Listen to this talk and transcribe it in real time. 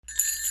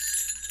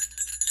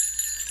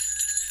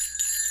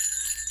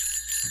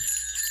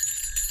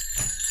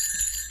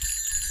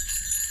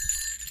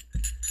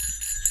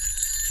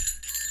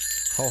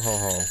Ho ho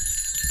ho.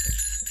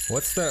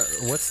 What's the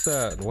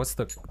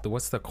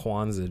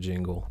Kwanzaa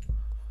jingle?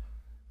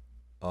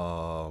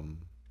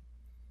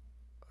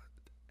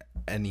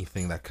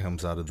 Anything that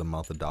comes out of the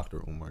mouth of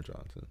Dr. Umar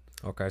Johnson.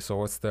 Okay, so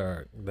what's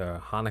the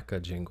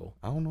Hanukkah jingle?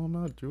 I don't know, I'm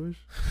not Jewish.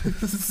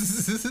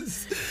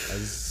 It's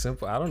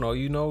simple. I don't know.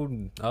 You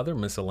know other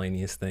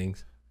miscellaneous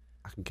things.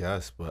 I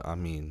guess, but I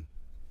mean,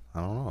 I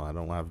don't know. I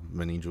don't have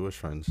many Jewish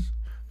friends.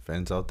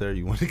 Fans out there,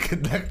 you want to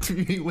connect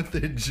me with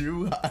a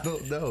Jew? I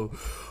don't know.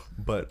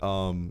 But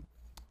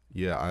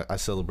yeah, I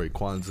celebrate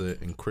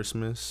Kwanzaa and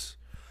Christmas.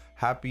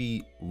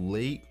 Happy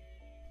late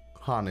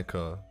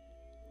Hanukkah.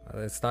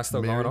 It's not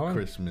still Merry going on.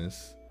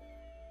 Christmas.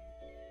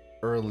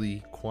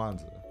 Early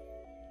Kwanzaa.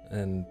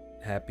 And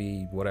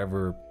happy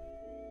whatever.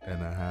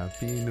 And a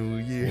happy new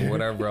year.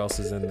 Whatever else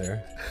is in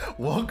there.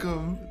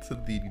 Welcome to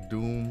the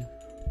Doom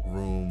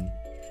Room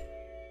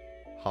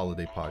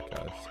Holiday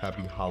Podcast.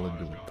 Happy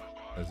Holiday,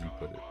 as you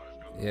put it.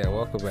 Yeah,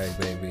 welcome back,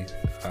 baby.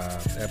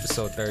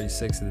 Episode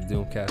 36 of the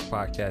Doomcast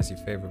Podcast. Your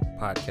favorite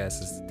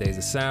podcast is the Days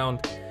of Sound.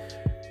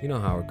 You know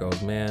how it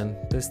goes, man.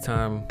 This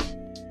time,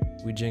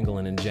 we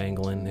jingling and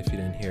jangling, if you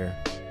didn't hear.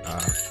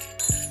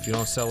 If you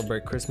don't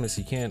celebrate Christmas,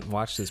 you can't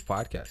watch this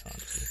podcast,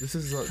 honestly. This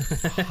is a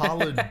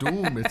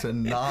Holidoom. It's a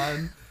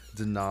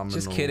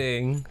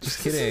non-denominational. Just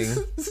kidding.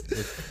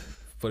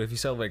 But if you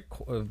celebrate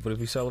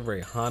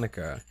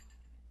Hanukkah,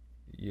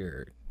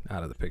 you're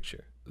out of the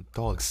picture.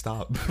 Dog,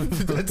 stop.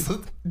 That's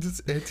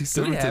just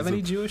anti-Semitism. Do we have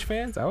any Jewish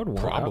fans? I would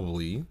want.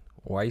 Probably.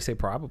 Why you say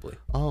probably?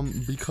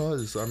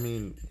 Because I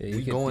mean, Yeah,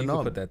 we going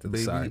up, put that to the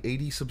baby. side.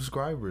 80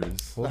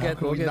 subscribers. We'll get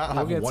to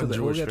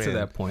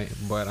that point.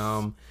 But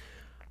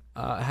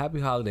happy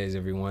holidays,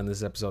 everyone. This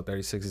is episode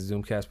 36 of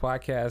Doomcast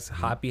Podcast.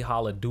 Happy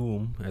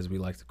Holidoom, as we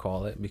like to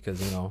call it,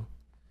 because you know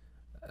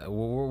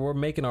we're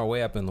making our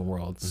way up in the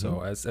world.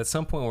 So at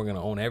some point, we're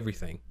gonna own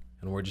everything,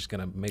 and we're just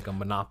gonna make a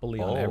monopoly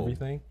on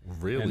everything.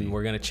 Really? And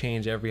we're gonna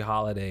change every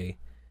holiday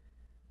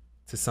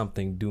to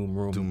something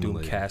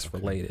Doomcast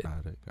related.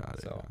 Got it.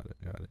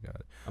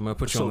 I'm gonna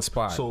put you on the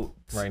spot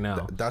right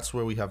now. That's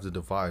where we have to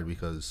divide,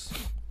 because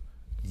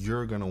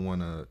you're gonna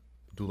want to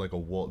do like a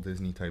Walt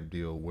Disney type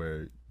deal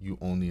where you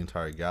own the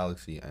entire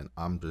galaxy, and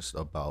I'm just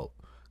about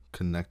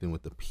connecting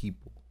with the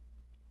people.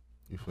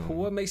 You feel me?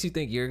 What makes you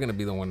think you're gonna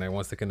be the one that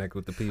wants to connect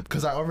with the people?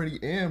 Because I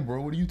already am,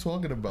 bro. What are you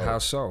talking about? How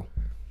so?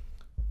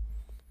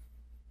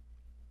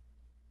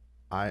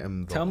 I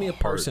am the Tell me a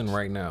heart. person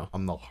right now.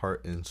 I'm the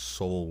heart and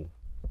soul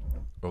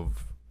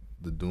of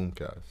the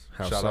Doomcast.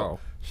 How so?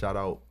 Shout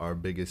out our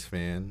biggest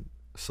fan,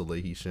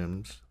 Salehi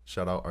Shims.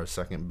 Shout out our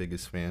second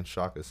biggest fan,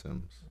 Shaka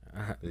Sims.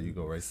 There you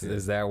go, right there.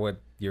 Is that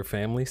what your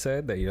family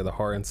said? That you're the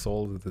heart and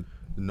soul of the?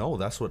 No,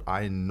 that's what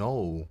I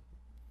know.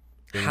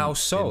 How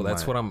so?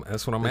 That's what I'm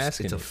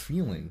asking. It's a you.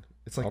 feeling.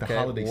 It's like Okay, the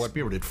holiday what-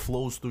 spirit. It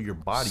flows through your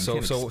body. So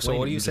you can't what explain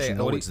do it. you Just say?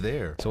 know What do it's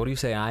there. So what do you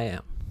say I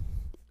am?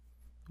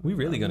 We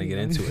really gonna get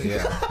into it?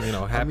 Yeah. You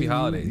know, happy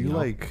holidays. You know?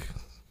 like.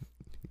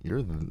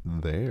 You're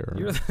there.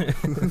 You're you're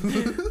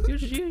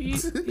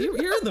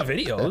in the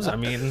videos. I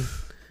mean,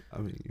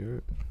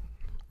 you're.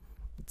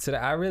 today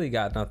I really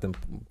got nothing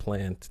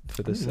planned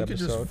for this We could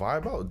just episode.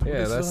 vibe out. Dude.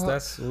 Yeah, This is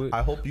that's.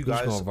 I hope you we're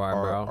just guys gonna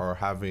vibe out. are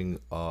having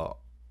a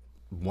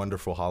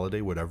wonderful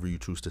holiday, whatever you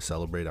choose to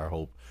celebrate. I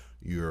hope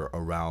you're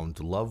around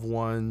loved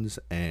ones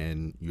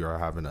and you're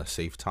having a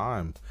safe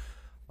time.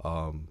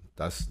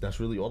 That's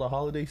really all the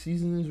holiday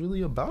season is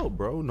really about,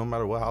 bro. No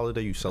matter what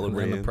holiday you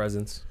celebrate. And the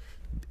presents.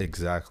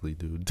 Exactly,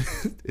 dude.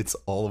 It's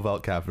all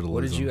about capitalism.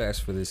 What did you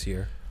ask for this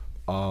year?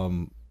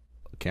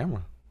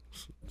 Camera.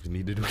 You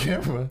need to do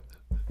camera.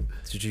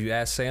 Did you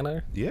ask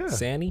Santa? Yeah.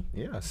 Sandy?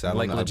 Yeah, I sat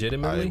Like on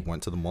legitimately? I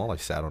went to the mall. I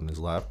sat on his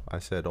lap. I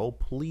said, "Oh,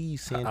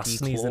 please, Santa I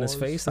sneezed in his Claus."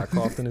 face. I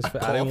coughed in his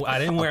face. I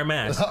didn't wear a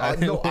mask. I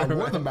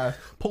wore the mask,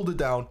 pulled it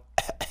down,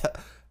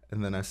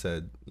 and then I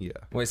said, "Yeah,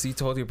 Wait, so you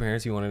told your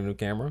parents you wanted a new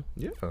camera?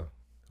 yeah."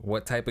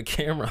 What type of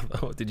camera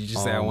though? Did you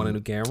just say I want a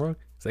new camera?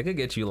 So I could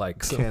get you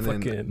like some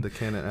The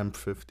Canon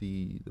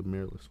M50, the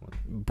mirrorless one.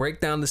 break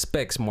down the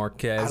specs,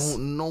 Marquez. I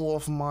don't know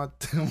off my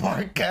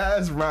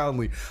Marquez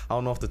Roundly. I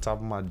don't know off the top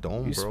of my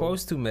dome, You're bro.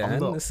 supposed to,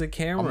 man. It's a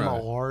camera. I'm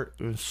the heart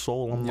and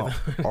soul. I'm the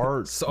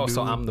art. So dude.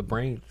 I'm the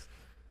brains.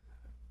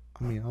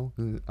 I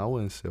mean, I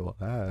wouldn't say what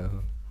I have.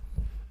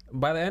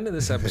 By the end of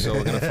this episode,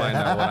 we're gonna find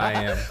out what I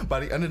am.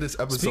 By the end of this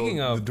episode, Speaking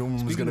of, the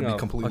doom is gonna be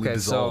completely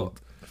dissolved.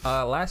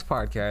 So, last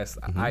podcast,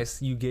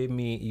 you gave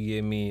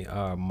me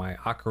my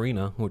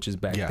ocarina, which is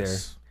back there,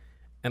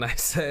 and I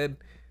said,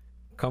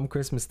 come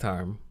Christmas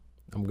time,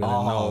 I'm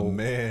gonna know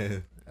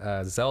man,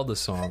 Zelda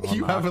song. On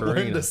you the haven't ocarina.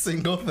 learned a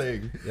single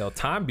thing. Yo,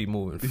 time be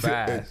moving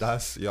fast.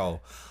 That's I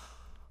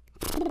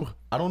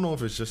don't know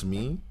if it's just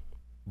me,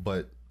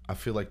 but I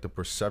feel like the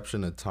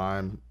perception of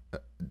time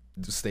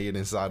staying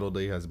inside all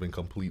day has been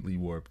completely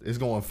warped. It's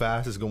going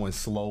fast. It's going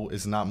slow.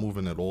 It's not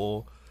moving at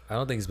all. I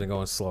don't think it's been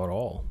going slow at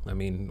all. I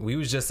mean, we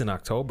was just in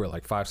October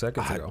like 5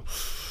 seconds ago.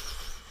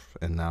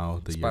 And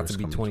now it's about to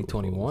be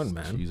 2021,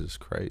 man. Jesus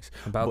Christ.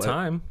 About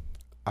time.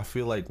 I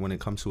feel like when it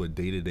comes to a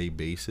day-to-day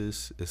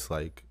basis, it's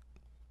like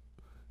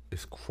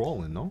it's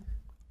crawling, no?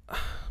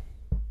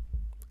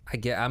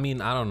 I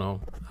mean, I don't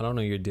know. I don't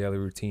know your daily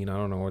routine. I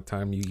don't know what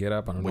time you get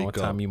up. I don't know what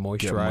time you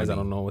moisturize. I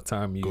don't know what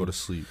time you go to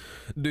sleep.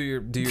 Do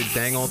your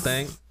dang old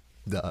thing.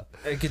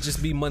 It could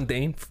just be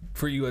mundane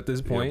for you at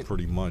this point. Yeah,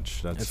 pretty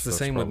much. It's the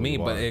same with me,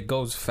 but it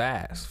goes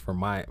fast from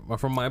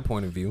my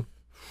point of view.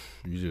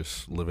 You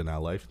just living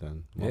that life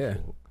then.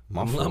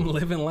 I'm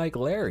living like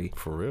Larry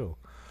for real.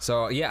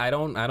 So yeah, I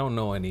don't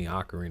know any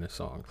ocarina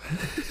songs.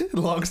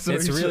 Long story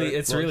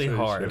it's really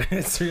hard.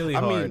 It's really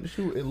hard. I mean,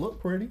 shoot, it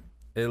looked pretty.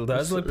 It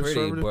does look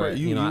pretty, but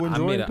you know,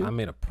 I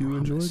made a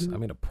promise. I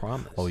made a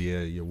promise. Oh yeah,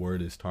 your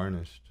word is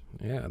tarnished.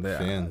 Yeah,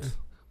 fans.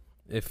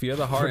 If you're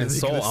the heart and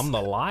soul, I'm the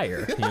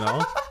liar. You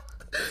know.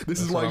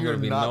 This is why you're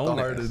not the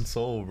heart and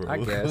soul, bro. I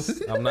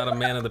guess I'm not a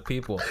man of the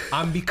people.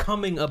 I'm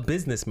becoming a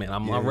businessman.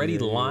 I'm already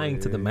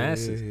lying to the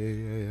masses.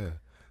 Yeah.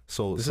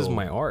 So this is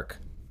my arc.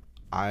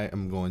 I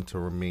am going to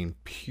remain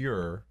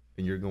pure,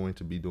 and you're going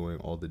to be doing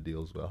all the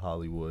deals with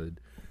Hollywood,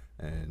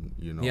 and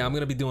you know. Yeah, I'm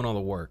gonna be doing all the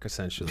work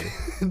essentially.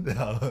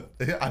 No,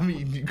 I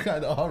mean you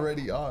kind of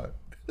already are.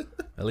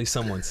 At least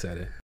someone said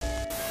it.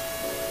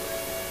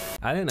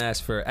 I didn't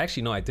ask for.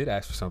 Actually, no, I did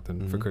ask for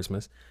something for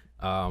Christmas.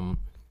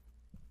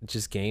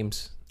 Just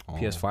games,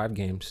 PS5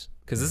 games,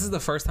 because this is the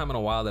first time in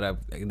a while that I've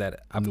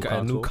got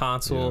a new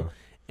console,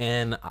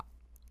 and.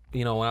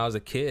 You know, when I was a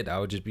kid, I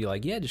would just be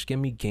like, yeah, just give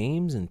me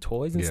games and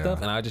toys and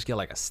stuff. And I would just get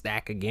like a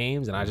stack of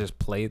games and I just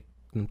play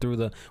them through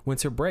the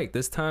winter break.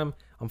 This time,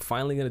 I'm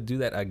finally going to do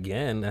that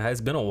again. It has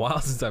been a while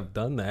since I've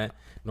done that.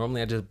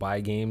 Normally, I just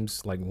buy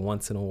games like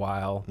once in a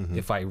while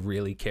if I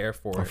really care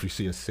for it. Or if you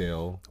see a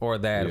sale. Or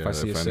that, if I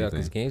see a sale,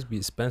 because games be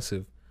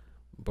expensive.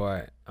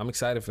 But I'm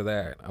excited for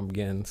that. I'm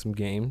getting some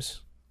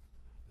games.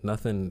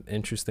 Nothing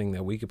interesting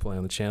that we could play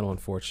on the channel,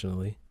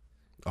 unfortunately.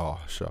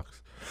 Oh,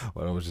 shucks.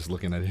 Well, I was just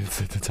looking at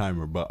it at the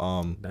timer, but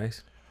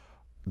nice.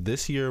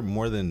 This year,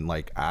 more than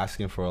like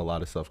asking for a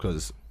lot of stuff,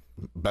 because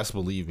best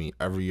believe me,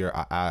 every year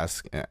I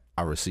ask and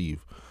I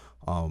receive.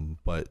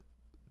 But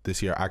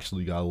this year I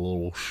actually got a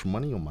little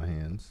money on my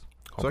hands,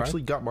 so I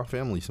actually got my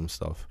family some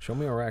stuff. Show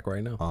me a rack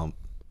right now.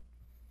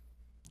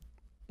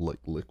 Like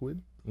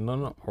liquid?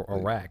 No, a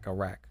rack.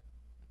 Like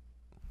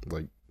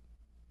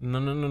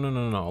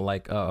no,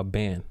 like a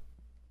band.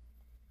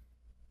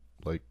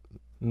 Like.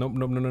 No.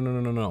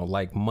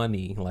 Like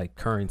money, like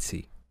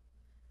currency.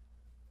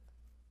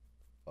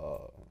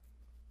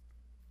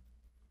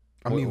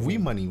 I mean, we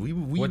money. We.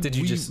 What did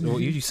you just? Well,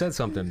 you said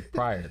something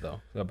prior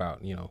though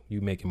about you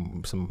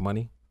making some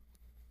money.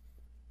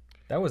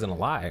 That wasn't a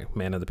lie,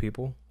 man of the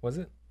people, was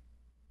it?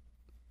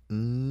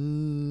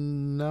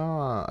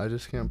 Nah, I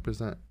just can't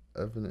present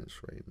evidence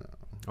right now.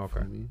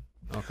 Okay.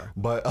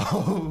 But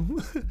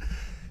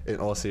in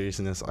all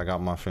seriousness, I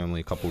got my family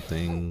a couple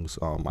things.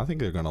 I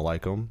think they're gonna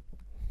like them.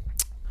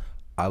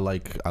 I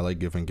like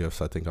giving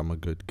gifts. I think I'm a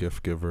good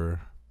gift giver.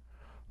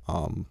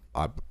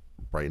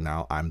 Right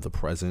now I'm the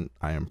present.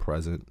 I am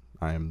present.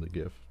 I am the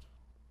gift.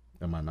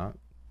 Am I not?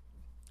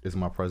 Is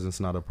my presence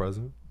not a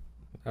present?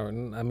 I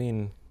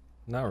mean,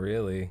 not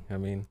really. I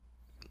mean,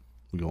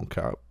 we gonna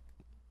cap.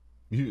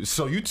 You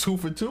 2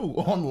 for 2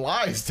 on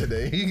lies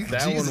today.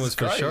 That Jesus one was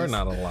Christ. For sure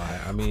not a lie.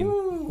 I mean,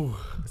 whew.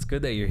 It's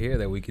good that you're here,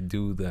 that we could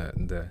do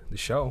the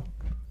show.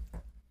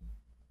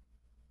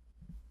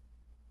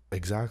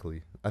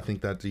 Exactly. I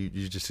think that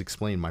you just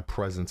explained my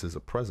presence is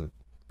a present.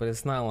 But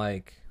it's not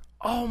like,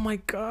 oh my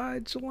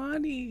God,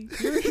 Jelani,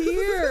 you're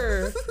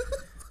here.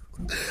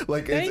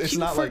 Like Thank it's you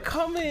not for like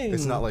coming.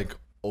 It's not like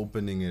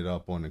opening it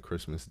up on a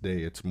Christmas day.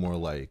 It's more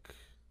like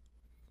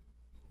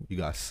you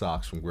got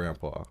socks from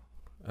Grandpa.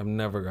 I've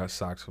never got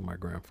socks from my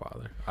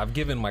grandfather. I've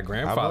given my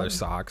grandfather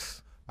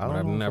socks, but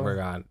I've never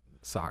got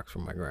socks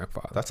from my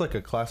grandfather. That's like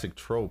a classic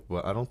trope,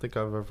 but I don't think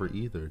I've ever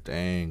either.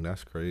 Dang,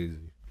 that's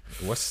crazy.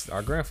 What's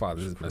our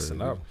grandfather is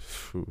messing up?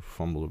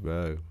 Fumble the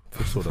bag.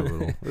 It's whatever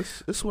though.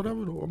 It's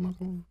whatever though. I'm not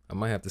going. I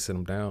might have to sit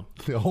him down.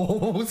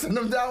 Oh, send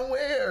him down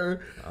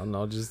where? I don't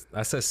know.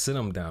 I said sit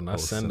him down,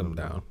 not send him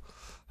down.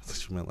 I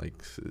thought you meant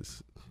like,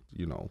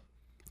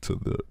 to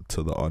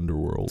the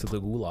underworld, to the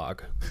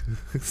gulag.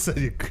 So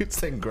you could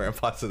send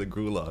grandpa to the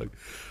gulag.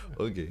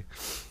 Okay.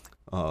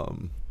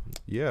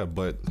 Yeah,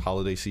 but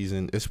holiday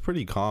season is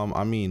pretty calm.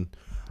 I mean,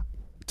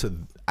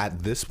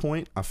 at this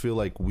point, I feel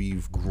like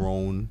we've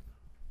grown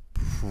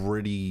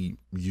pretty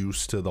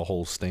used to the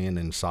whole staying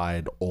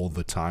inside all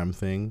the time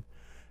thing,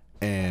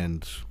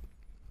 and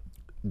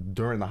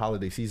during the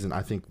holiday season,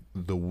 I think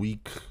the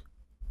week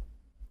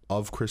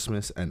of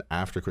Christmas and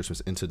after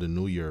Christmas into the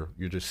new year,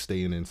 you're just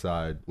staying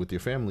inside with your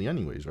family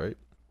anyways, right?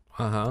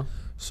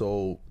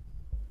 So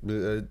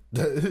that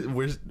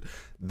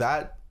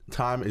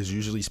time is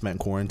usually spent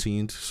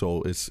quarantined,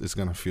 so it's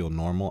gonna feel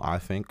normal, I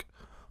think.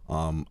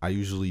 I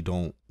usually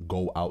don't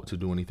go out to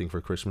do anything for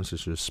Christmas.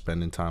 It's just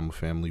spending time with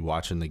family,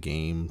 watching the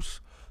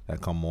games that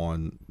come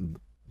on,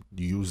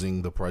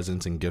 using the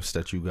presents and gifts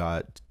that you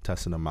got,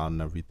 testing them out and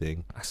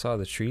everything. I saw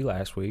the tree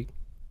last week.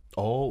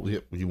 Oh,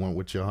 you went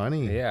with your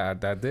honey? Yeah,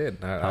 I did.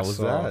 How was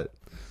that?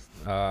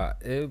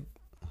 It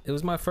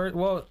was my first.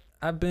 Well,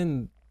 I've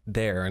been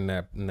there in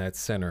that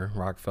center,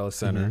 Rockefeller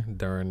Center,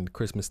 during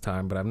Christmas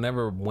time, but I've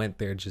never went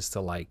there just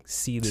to like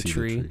see the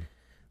tree.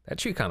 That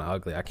tree kind of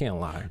ugly. I can't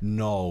lie.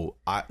 No,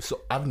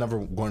 I've never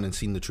gone and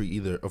seen the tree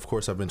either. Of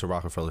course, I've been to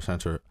Rockefeller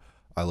Center.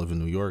 I live in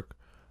New York,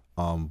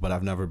 but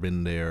I've never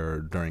been there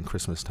during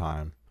Christmas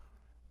time.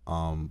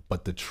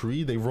 But the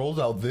tree they rolled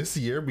out this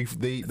year,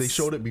 they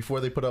showed it before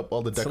they put up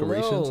all the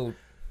decorations.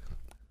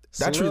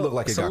 That tree looked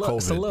like it got COVID.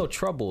 It's a little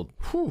troubled.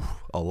 Whew,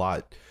 a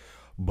lot.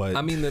 But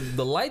I mean,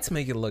 the lights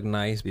make it look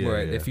nice,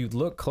 but if you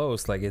look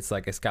close,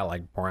 it's got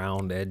like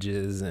browned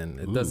edges, and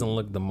it doesn't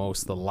look the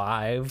most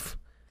alive.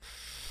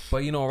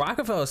 But you know,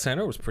 Rockefeller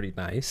Center was pretty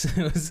nice.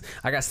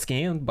 I got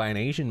scammed by an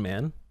Asian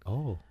man.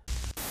 Oh.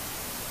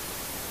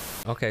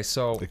 Okay,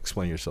 so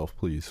explain yourself,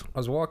 please. I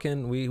was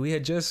walking. We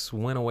had just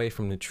went away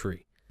from the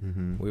tree.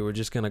 We were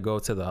just gonna go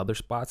to the other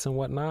spots and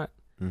whatnot.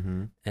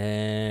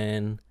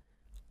 And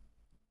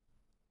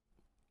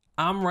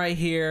I'm right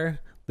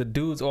here. The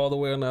dude's all the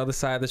way on the other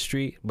side of the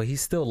street, but he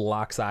still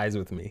locks eyes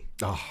with me.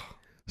 Oh,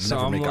 so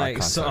I'm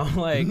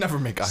like, never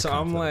make eye contact. So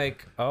I'm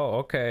like, oh,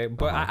 okay,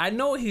 but I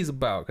know what he's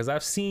about because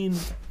I've seen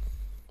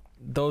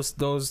those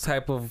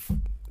type of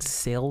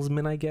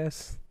salesmen, I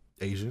guess.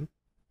 Asian?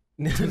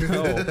 No.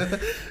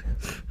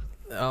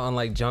 On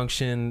like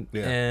Junction,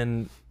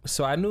 and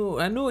so I knew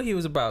what he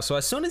was about. So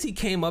as soon as he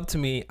came up to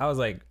me, I was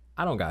like,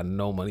 I don't got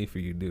no money for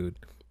you, dude.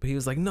 But he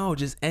was like, no,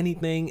 just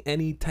anything,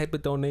 any type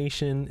of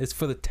donation. It's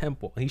for the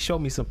temple. He showed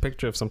me some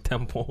picture of some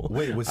temple.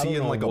 Wait, was he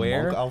in like a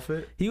monk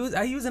outfit? He was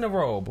in a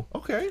robe.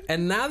 Okay.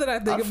 And now that I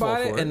think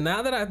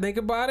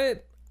about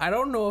it, I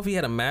don't know if he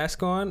had a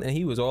mask on and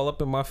he was all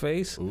up in my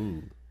face.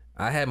 Ooh.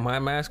 I had my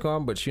mask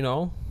on, but you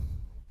know,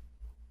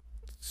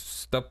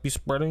 stuff be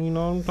spreading, you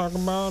know what I'm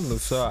talking about?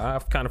 So I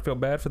kind of feel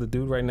bad for the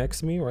dude right next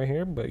to me right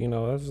here, but you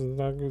know, let's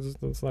not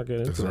get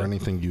into Is there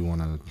anything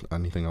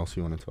else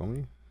you want to tell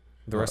me?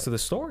 The rest of the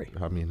story.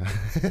 I mean,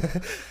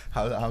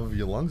 how have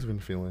your lungs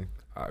been feeling?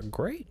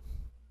 Great.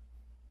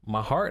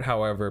 My heart,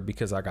 however,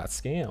 because I got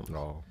scammed.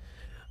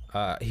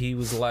 Oh. He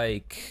was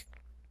like,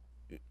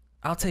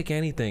 I'll take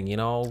anything, you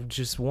know,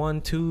 just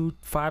 $1, $2,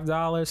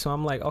 $5. So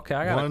I'm like, okay,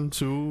 I got $1,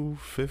 $2,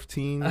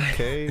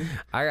 $15K.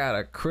 I got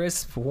a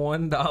crisp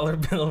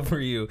 $1 bill for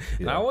you. Yeah.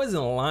 And I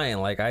wasn't lying.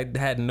 Like I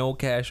had no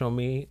cash on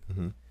me.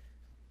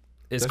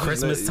 It's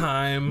Christmas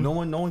time. No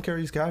one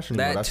carries cash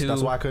anymore.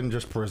 That's why I couldn't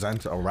just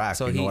present a rack.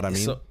 So you know what I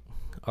mean?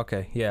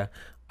 Okay, yeah.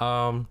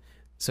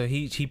 So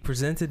he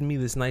presented me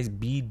this nice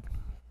bead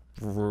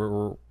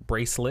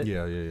bracelet.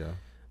 Yeah. It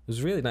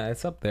was really nice.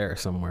 It's up there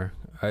somewhere.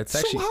 It's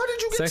actually. So how did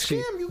you get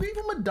scammed? You gave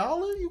him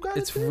 $1. You got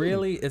it's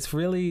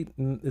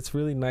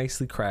really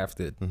nicely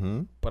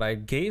crafted. But I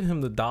gave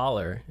him the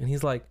 $1, and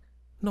he's like,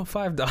 no,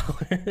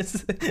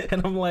 $5.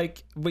 And I'm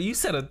like, but you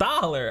said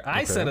 $1.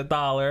 I said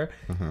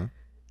 $1.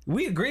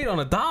 We agreed on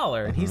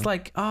 $1, and he's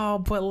like, oh,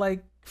 but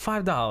like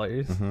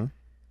 $5.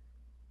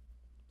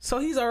 So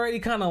he's already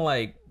kind of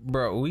like,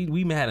 bro,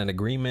 we had an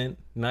agreement.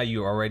 Now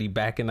you're already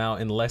backing out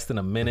in less than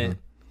a minute.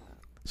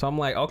 So I'm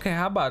like, okay,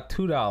 how about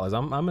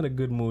 $2? I'm in a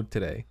good mood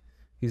today.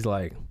 He's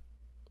like,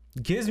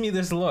 gives me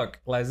this look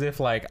as if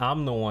like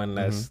I'm the one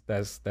that's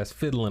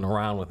fiddling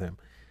around with him.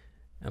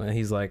 And then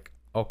he's like,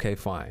 okay,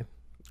 fine.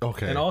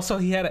 Okay. And also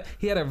he had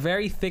a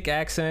very thick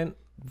accent.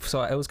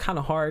 So it was kind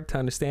of hard to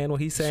understand what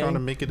he's saying. He's trying to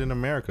make it in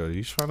America.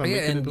 He's trying to make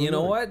it in you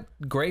know what?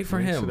 Great for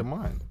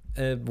him.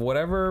 And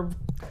whatever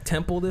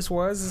temple this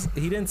was,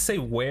 he didn't say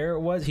where it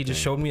was. He just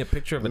showed me a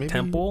picture of a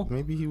temple.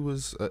 Maybe he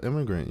was an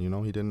immigrant. You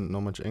know, he didn't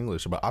know much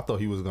English. But I thought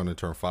he was going to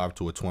turn 5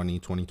 to a 20,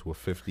 20 to a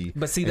 50.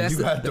 But see, that's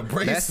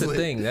the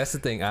thing. That's the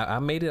thing. I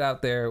made it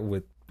out there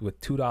with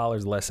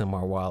 $2 less in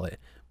my wallet.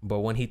 But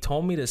when he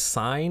told me to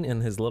sign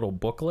in his little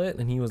booklet,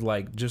 and he was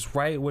like, just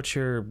write what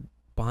you're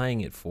buying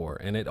it for,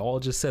 and it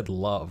all just said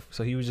love.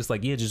 So he was just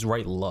like, yeah, just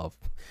write love.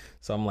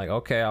 So I'm like,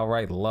 okay, I'll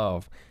write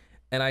love.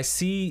 And I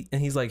see,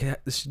 and he's like,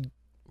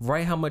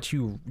 write how much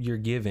you're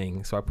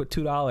giving. So I put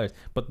 $2,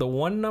 but the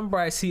one number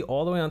I see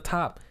all the way on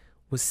top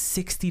was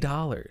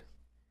 $60.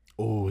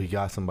 Oh, he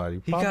got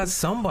somebody. He got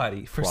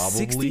somebody for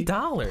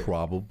 $60.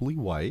 Probably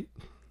white.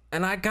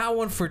 And I got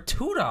one for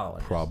 $2.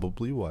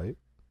 Probably white.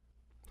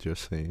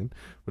 Just saying.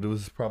 But it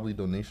was probably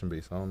donation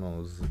based. I don't know.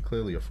 It was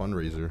clearly a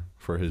fundraiser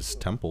for his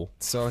temple.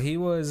 So he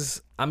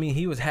was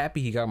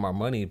happy he got my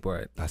money,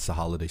 but that's the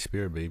holiday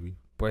spirit, baby.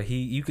 But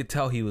you could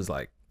tell he was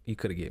like, you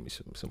could have gave me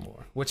some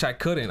more, which I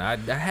couldn't. I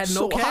had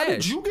no cash. So how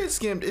did you get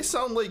scammed? It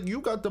sounded like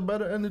you got the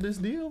better end of this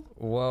deal.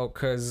 Well,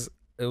 because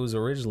it was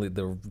originally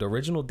the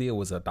original deal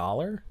was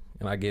 $1,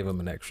 and I gave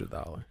him an extra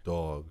 $1.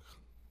 Dog.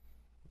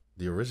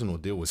 The original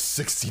deal was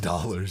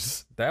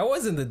 $60. That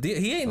wasn't the deal.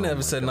 He ain't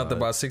never said nothing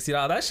about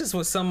 $60. That's just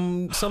what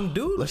some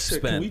dude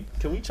spent.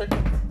 Can we check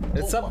it?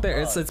 It's up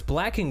there. God. It's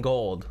black and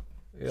gold.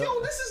 Yep.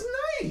 Yo, this is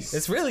nice.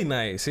 It's really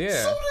nice.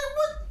 Yeah. So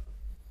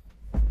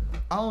what?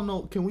 I don't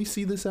know. Can we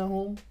see this at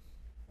home?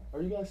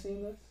 Are you guys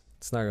seeing this?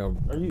 It's not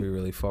gonna be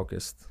really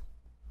focused.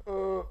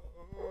 Cool.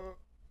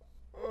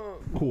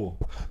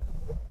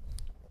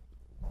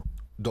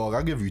 Dog,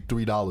 I'll give you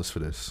 $3 for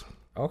this.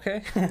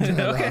 Okay.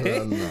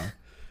 Okay. No.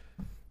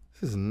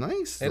 This is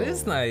nice, though. It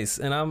is nice,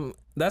 and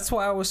that's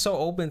why I was so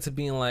open to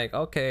being like,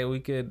 okay,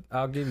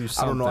 I'll give you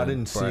something. I don't know. I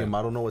didn't see him.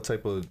 I don't know what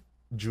type of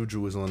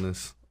juju is on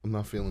this. I'm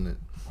not feeling it.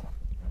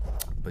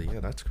 But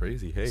yeah, that's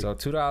crazy. Hey, so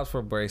 $2 for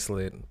a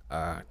bracelet.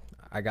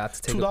 I got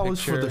to take a $2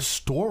 picture for the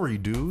story,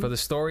 dude. For the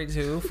story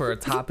too, for a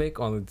topic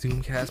on the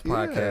Doomcast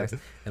podcast,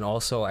 and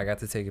also I got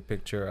to take a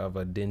picture of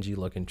a dingy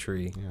looking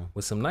tree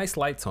with some nice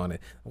lights on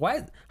it.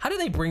 Why? How did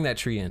they bring that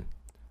tree in?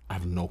 I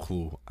have no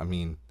clue. I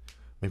mean,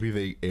 maybe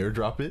they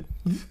airdrop it.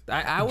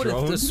 I would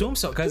assume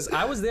so, because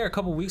I was there a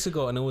couple weeks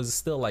ago and it was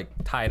still like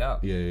tied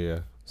up. Yeah.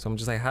 So I'm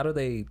just like, how do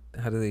they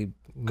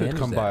could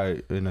come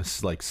by in a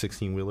like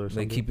 16-wheeler or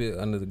something? They keep it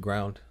under the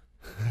ground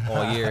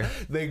all year.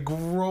 They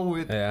grow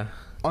it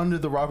under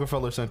the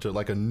Rockefeller Center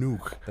like a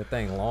nuke. That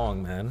thing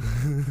long, man.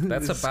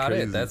 That's about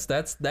crazy. It.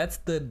 That's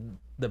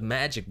the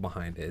magic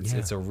behind it.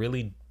 It's a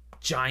really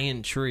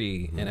giant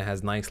tree and it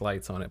has nice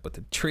lights on it, but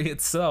the tree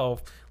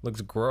itself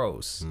looks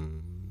gross.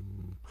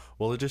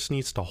 Well, it just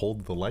needs to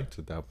hold the lights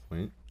at that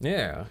point.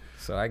 Yeah.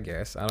 So I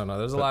guess I don't know.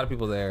 There's a lot of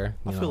people there.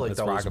 I feel like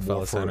that was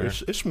more for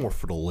it's more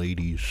for the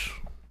ladies.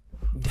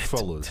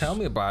 Fellas, tell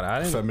me about it. I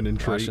didn't. Feminine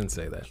trait. I shouldn't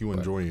say that. You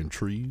enjoying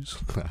trees?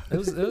 It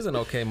was an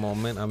okay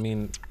moment. I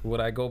mean, would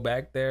I go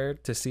back there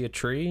to see a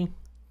tree?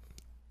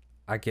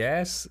 I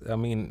guess. I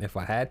mean, if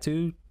I had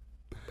to,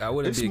 I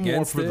wouldn't be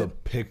against it. It's more for the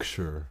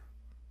picture.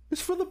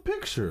 It's for the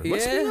picture.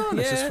 Let's be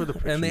honest. It's for the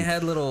picture. And they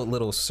had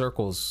little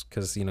circles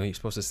because you're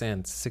supposed to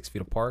stand 6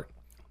 feet apart,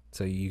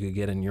 so you could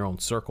get in your own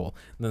circle.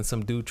 And then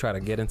some dude tried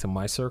to get into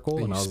my circle,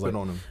 and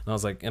I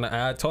was like, and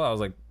I told him, I was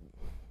like,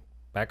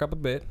 back up a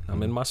bit.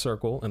 I'm in my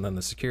circle, and then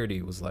the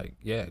security was like,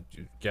 "Yeah,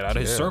 get out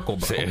of his circle,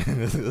 bro. Get out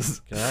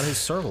of his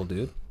circle,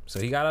 dude." So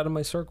he got out of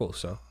my circle.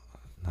 So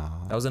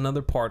that was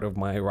another part of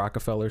my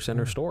Rockefeller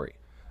Center story.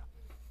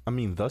 I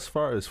mean, thus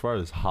far, as far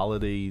as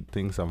holiday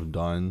things I've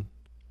done,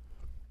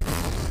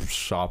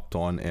 shopped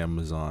on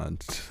Amazon.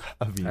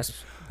 I mean,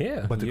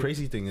 but the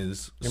crazy thing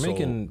is, you're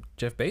making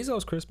Jeff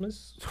Bezos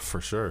Christmas for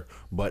sure.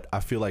 But I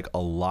feel like a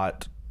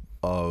lot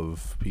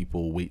of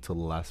people wait till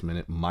the last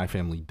minute. My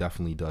family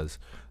definitely does.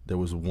 There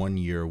was one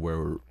year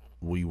where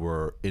we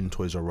were in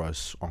Toys R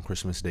Us on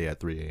Christmas Day at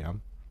 3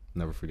 a.m.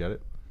 Never forget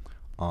it.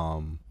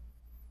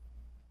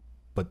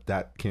 But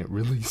that can't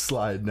really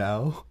slide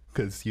now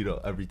because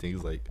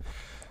everything's like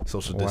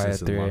social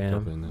distancing locked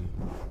up. And then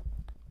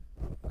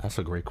that's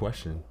a great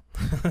question.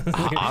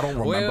 I don't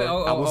remember.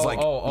 I was like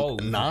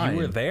 9. You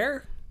were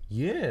there?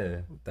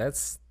 Yeah.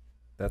 That's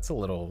a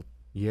little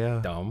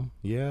dumb.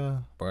 Yeah.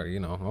 But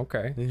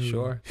okay,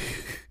 sure.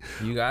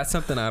 You got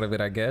something out of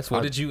it, I guess.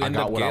 What did you end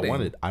up getting? I got what I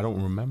wanted. I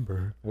don't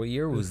remember. What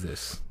year was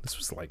this? This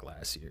was like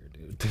last year,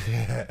 dude.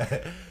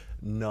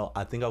 No,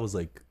 I think I was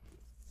like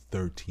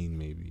 13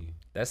 maybe.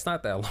 That's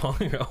not that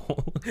long ago.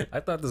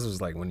 I thought this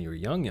was like when you were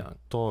young.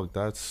 Dog,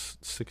 that's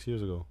 6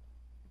 years ago.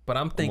 But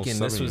I'm thinking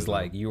this was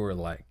like you were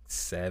like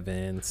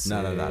 7, 6.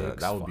 No,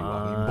 that would be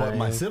wild. But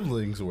my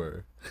siblings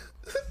were.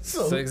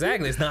 So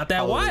exactly, it's not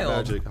that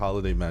wild.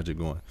 Holiday magic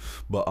going.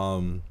 But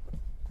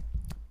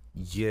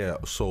yeah,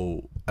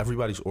 so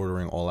everybody's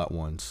ordering all at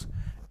once,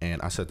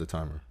 and I set the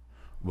timer.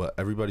 But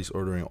everybody's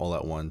ordering all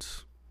at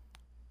once,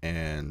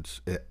 and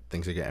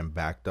things are getting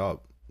backed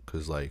up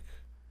because like,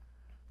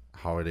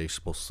 how are they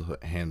supposed to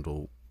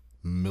handle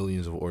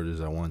millions of orders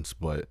at once?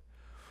 But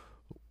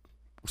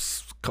a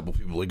couple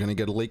people are gonna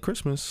get a late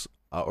Christmas.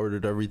 I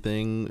ordered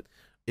everything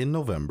in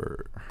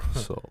November,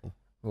 so.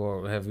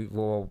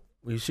 Well,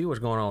 you see what's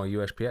going on with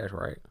USPS,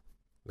 right?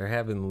 They're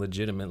having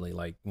legitimately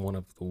like one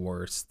of the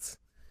worst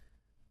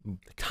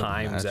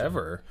times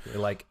ever.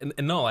 Like,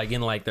 no, like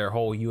in like their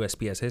whole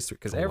USPS history,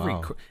 because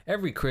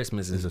every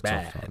Christmas is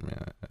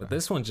bad. But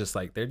this one's just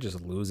like they're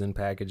just losing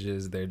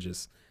packages. They're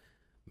just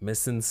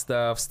missing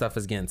stuff. Stuff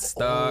is getting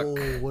stuck.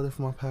 Oh, what if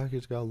my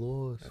package got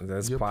lost?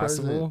 That's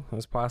possible.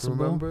 That's possible.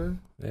 Remember?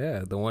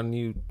 Yeah, the one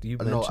you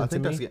mentioned no, I think to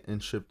me. that's getting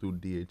shipped through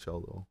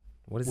DHL though.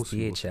 What is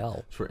DHL?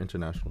 It's for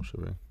international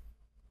shipping.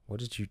 What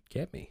did you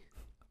get me?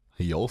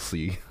 You'll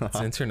see. It's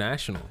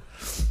international.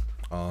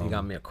 You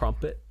got me a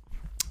crumpet.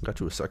 Got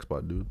you a sex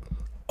bot, dude.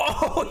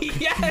 Oh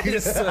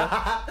yes.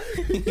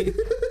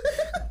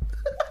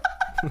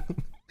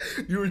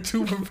 You were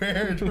too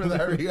prepared for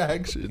that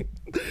reaction.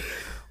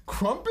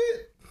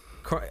 Crumpet?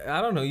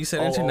 I don't know. You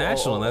said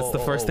international. And that's the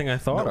first thing I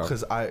thought of.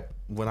 Because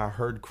when I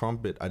heard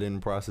crumpet, I didn't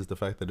process the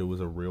fact that it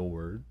was a real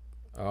word.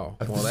 Oh,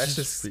 well, that's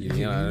just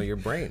your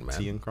brain, man.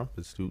 Tea and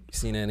crumpets, dude. You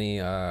seen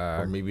any?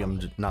 Or maybe I'm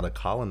just not a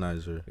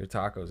colonizer. Your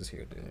tacos is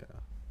here, dude.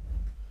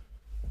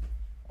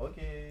 Yeah.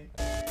 Okay.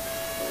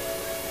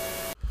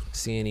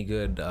 See any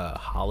good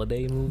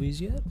holiday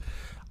movies yet?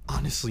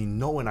 Honestly,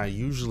 no, and I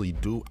usually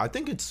do. I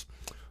think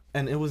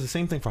and it was the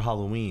same thing for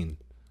Halloween.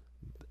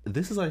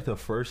 This is like the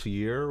first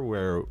year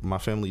where my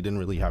family didn't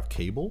really have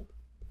cable.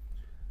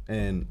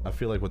 And I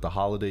feel like with the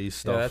holiday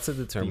stuff, that's a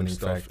determining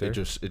factor. It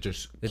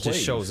just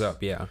shows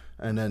up, yeah.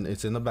 And then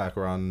it's in the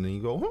background, and then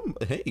you go,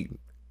 hey,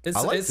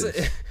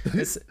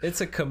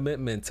 It's a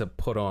commitment to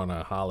put on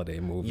a holiday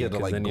movie. Yeah, to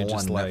like then go you're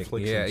just on like,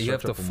 Netflix yeah, and you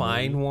have search to up a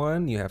find movie.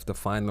 one. You have to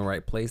find the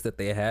right place that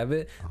they have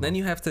it. Then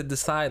you have to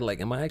decide, like,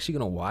 am I actually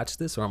gonna watch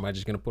this, or am I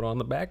just gonna put it on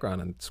the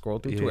background and scroll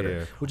through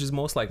Twitter, which is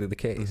most likely the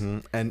case.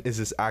 And is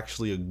this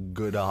actually a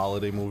good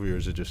holiday movie, or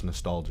is it just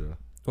nostalgia?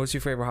 What's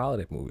your favorite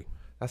holiday movie?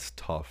 That's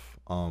tough.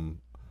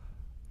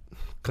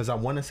 Because I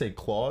want to say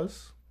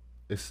Claus.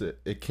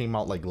 It came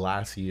out like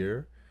last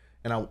year,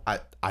 and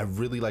I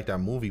really like that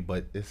movie,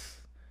 but it's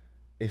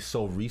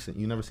so recent.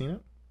 You never seen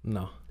it?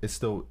 No. It's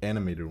the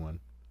animated one.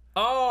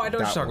 Oh, I know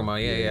what you're talking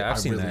about. Yeah, I've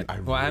seen that. I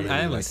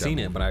haven't like seen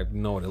that it, but I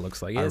know what it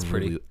looks like. Yeah, it's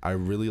pretty. I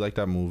really like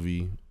that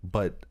movie,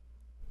 but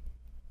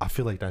I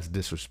feel like that's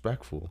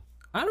disrespectful.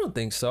 I don't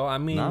think so. I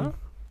mean, Nah?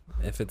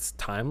 if it's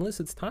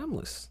timeless, it's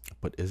timeless.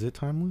 But is it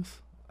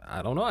timeless?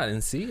 I don't know. I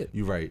didn't see it.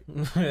 You're right.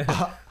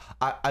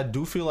 I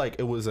do feel like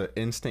it was an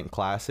instant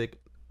classic,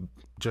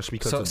 just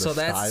because of the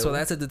style. So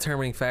that's a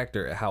determining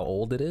factor. How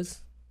old it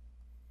is.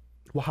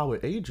 Well, how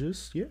it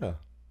ages, yeah.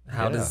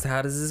 How does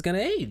this gonna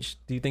age?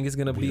 Do you think it's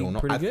gonna be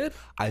pretty good?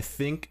 I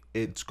think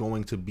it's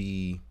going to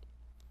be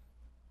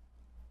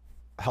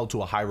held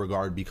to a high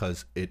regard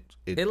because it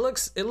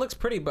looks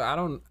pretty, but I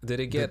don't. Did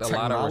it get a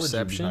lot of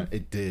reception?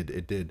 It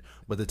did.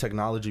 But the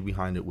technology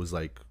behind it was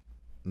like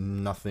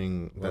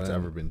nothing that's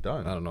ever been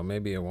done. I don't know.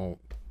 Maybe it won't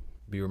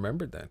be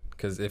remembered then,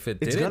 because if it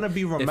it's gonna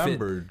be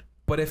remembered.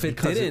 But if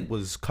it didn't, it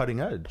was cutting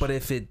edge. But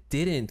if it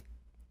didn't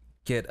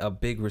get a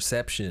big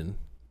reception,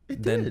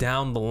 then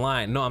down the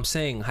line, no, I'm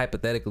saying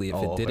hypothetically, if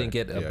it didn't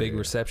get a big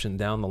reception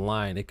down the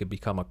line, it could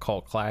become a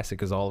cult classic,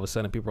 because all of a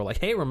sudden people are like,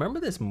 hey, remember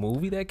this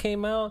movie that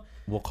came out?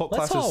 Well,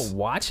 let's all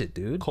watch it,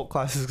 dude. Cult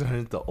classics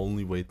aren't the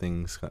only way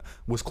things.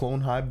 Was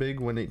Clone High big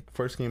when it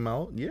first came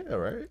out? Yeah,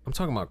 right. I'm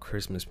talking about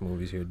Christmas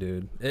movies here,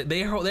 dude.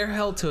 They're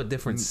held to a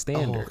different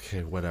standard.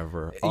 Okay,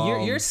 whatever.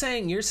 You're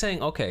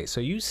saying okay.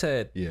 So you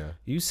said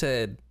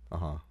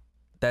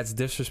that's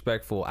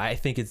disrespectful. I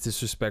think it's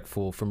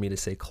disrespectful for me to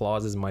say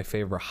Claus is my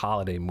favorite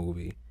holiday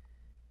movie,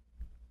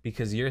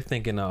 because you're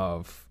thinking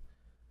of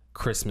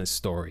Christmas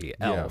Story,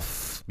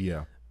 Elf,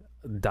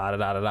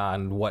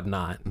 and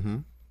whatnot.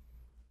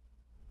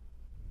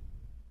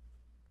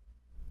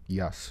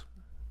 Yes.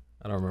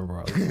 I don't remember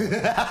how it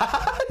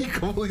was. You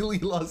completely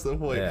lost the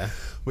point. Yeah.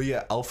 But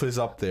yeah, Elf is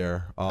up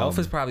there. Elf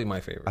is probably my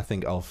favorite. I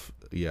think Elf,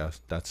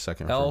 that's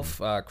second. Elf,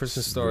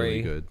 Christmas Story.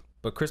 Really good.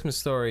 But Christmas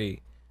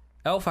Story,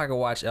 Elf, I could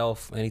watch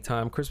Elf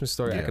anytime. Christmas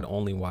Story, I could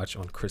only watch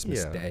on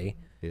Christmas Day.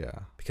 Yeah.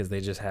 Because they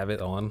just have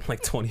it on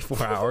like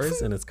 24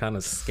 hours, and it's kind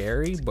of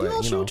scary, but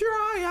you'll shoot your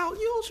eye out.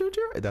 You'll shoot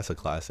your eye. That's a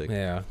classic.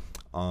 Yeah.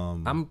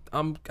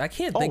 I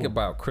can't think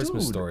about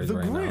Christmas stories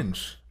right now. The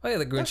Grinch. Oh yeah,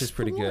 The Grinch is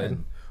pretty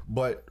good.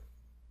 But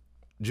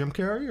Jim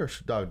Carrey or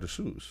Dr.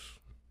 Seuss?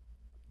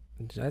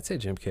 I'd say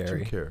Jim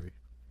Carrey.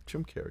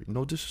 Jim Carrey.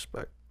 No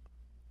disrespect.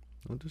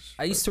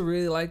 I used to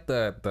really like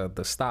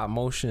the stop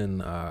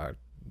motion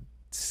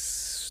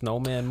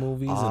snowman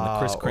movies and the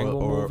Kris Kringle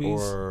movies,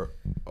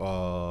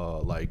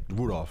 or like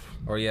Rudolph.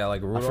 Or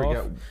like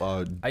Rudolph.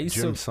 I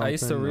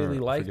used to really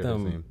like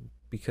them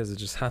because of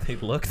just how they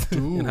looked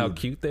and how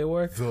cute they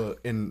were.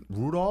 In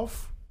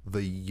Rudolph, the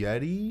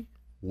Yeti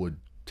would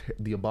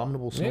the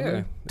abominable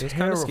snowman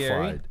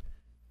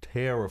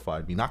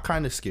terrified me. Not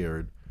kind of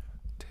scared,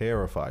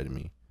 terrified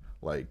me.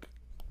 Like,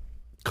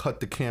 cut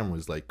the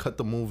cameras, like cut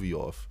the movie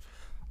off.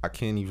 I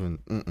can't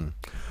even.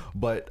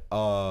 But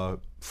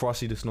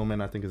Frosty the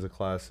Snowman, I think, is a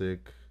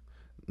classic.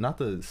 Not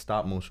the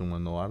stop motion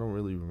one though. I don't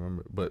really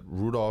remember. But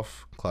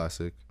Rudolph,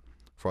 classic.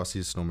 Frosty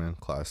the Snowman,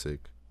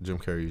 classic. Jim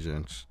Carrey,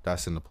 Grinch,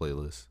 that's in the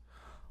playlist.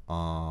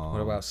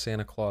 What about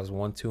Santa Claus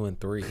 1, 2, and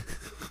 3?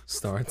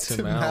 Starring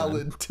Tim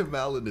Allen. Tim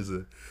Allen is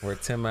where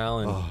Tim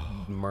Allen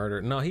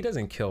murdered. No, he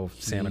doesn't kill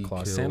Santa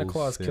Claus. Santa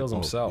Claus kills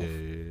himself.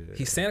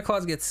 Santa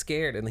Claus gets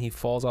scared and then he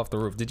falls off the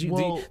roof. Do you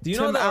know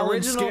the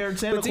original?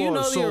 But do you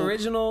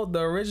know the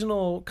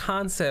original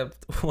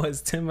concept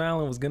was Tim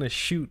Allen was gonna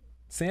shoot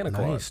Santa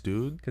Claus? Nice,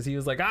 dude. Because he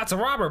was like, it's a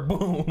robber.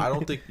 Boom. I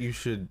don't think you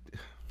should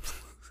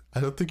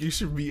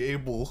be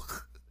able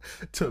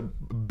to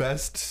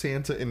best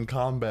Santa in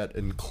combat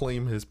and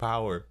claim his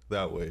power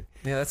that way.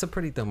 Yeah, that's a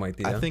pretty dumb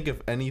idea. I think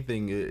if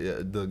anything,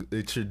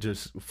 it should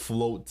just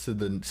float to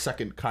the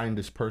second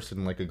kindest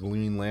person, like a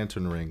Green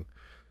Lantern ring.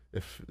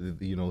 If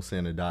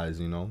Santa dies,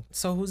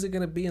 So who's it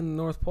gonna be in the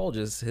North Pole?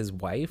 Just his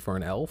wife or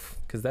an elf?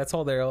 Because that's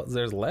all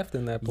there's left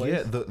in that place.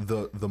 Yeah,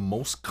 the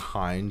most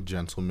kind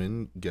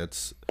gentleman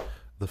gets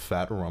the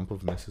fat rump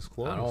of Mrs.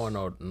 Claus. I don't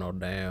want no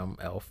damn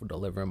elf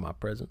delivering my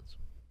presents.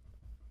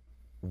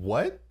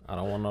 What? I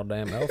don't want no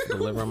damn elf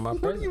delivering my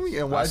presents. What do you mean?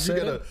 And why'd you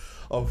get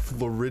a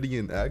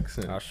Floridian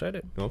accent? I said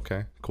it.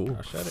 Okay, cool.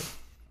 I said it.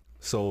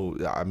 So,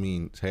 I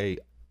mean, hey,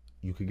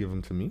 you could give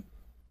them to me?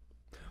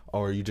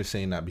 Or are you just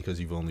saying that because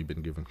you've only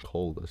been given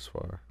cold thus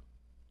far?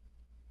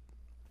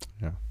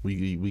 Yeah,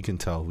 we can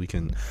tell.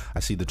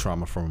 I see the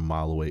trauma from a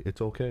mile away.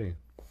 It's okay.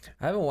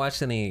 I haven't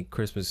watched any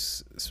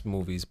Christmas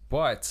movies,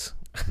 but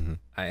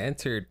my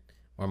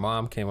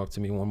mom came up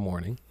to me one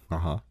morning.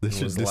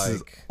 This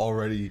is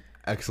already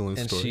Excellent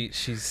and story.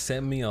 she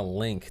sent me a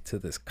link to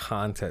this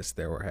contest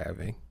they were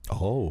having.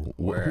 Oh,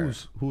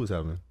 who was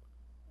having?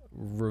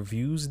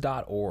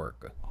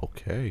 Reviews.org.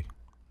 Okay.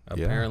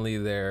 Apparently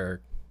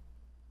they're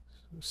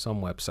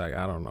some website.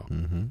 I don't know.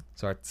 Mm-hmm.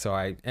 So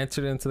I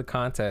entered into the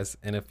contest,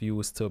 and if you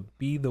was to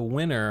be the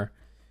winner,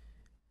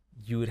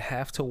 you would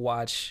have to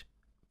watch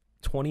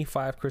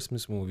 25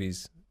 Christmas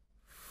movies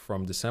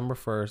from December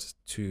 1st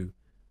to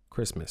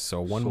Christmas.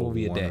 So one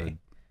movie a day.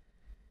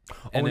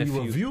 And if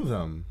you review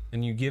them.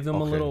 And you give them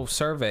a little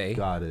survey.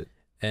 Got it.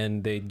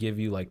 And they'd give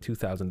you like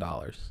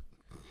 $2,000.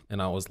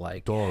 And I was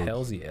like, dog,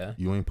 hells yeah.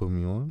 You ain't put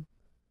me on?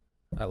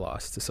 I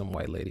lost to some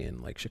white lady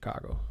in like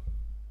Chicago.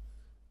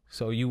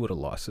 So you would have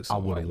lost to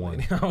some white won.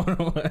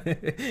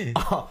 lady.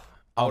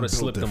 I would have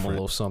slipped them a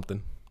little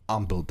something.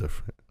 I'm built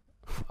different.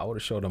 I would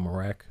have showed them a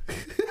rack.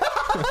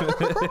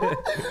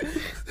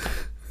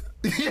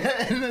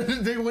 Yeah, and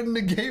then they wouldn't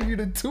have gave you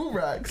the 2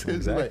 racks.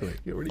 Exactly.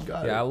 Like, you already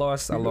got it. Yeah, I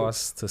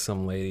lost to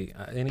some lady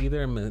in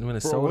either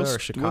Minnesota or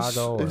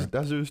Chicago.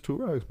 That's just 2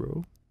 racks,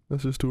 bro.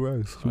 That's just 2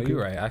 racks. Oh, you're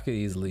right. I could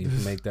easily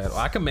make that.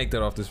 I can make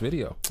that off this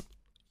video.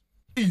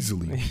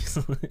 Easily.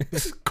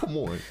 Come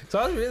on. So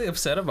I was really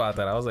upset about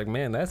that. I was like,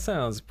 man, that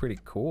sounds pretty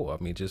cool.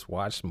 I mean, just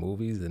watch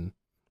movies and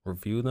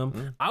review them.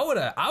 Mm. I would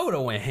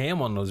have went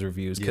ham on those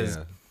reviews because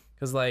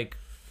like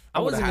I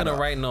wasn't gonna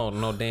write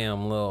no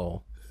damn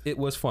little. It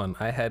was fun.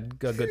 I had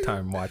a good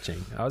time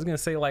watching. I was gonna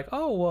say like,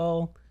 oh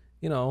well,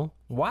 you know,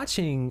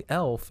 watching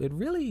Elf, it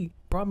really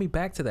brought me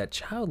back to that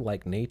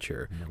childlike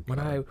nature when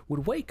I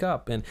would wake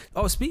up and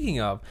speaking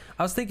of,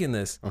 I was thinking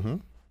this. Mm-hmm.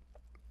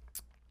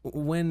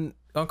 When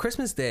on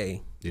Christmas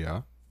Day,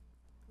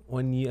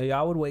 when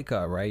y'all would wake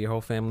up, right? Your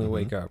whole family would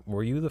wake up.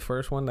 Were you the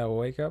first one that would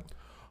wake up?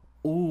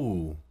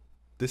 Ooh,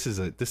 this is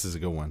a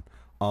good one.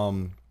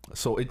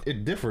 So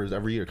it differs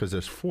every year because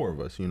there's 4 of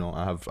us. You know,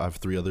 I have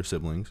 3 other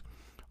siblings.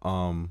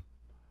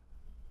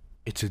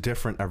 It's a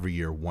different every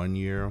year. One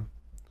year,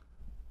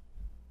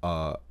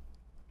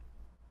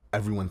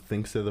 everyone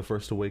thinks they're the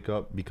first to wake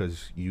up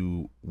because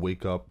you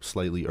wake up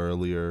slightly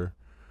earlier,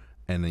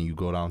 and then you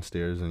go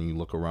downstairs and you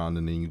look around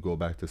and then you go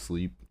back to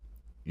sleep.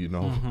 You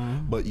know,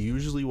 but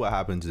usually what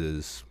happens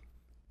is,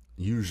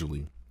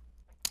 youngest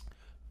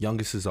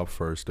is up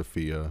first,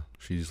 Afia.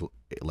 She's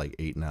like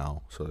 8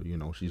 now, so you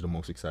know she's the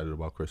most excited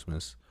about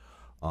Christmas.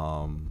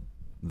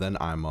 Then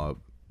I'm up,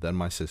 then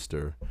my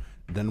sister,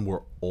 then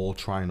we're all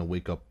trying to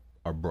wake up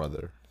our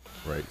brother,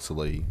 right,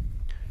 Saleh,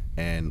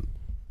 and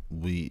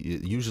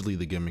usually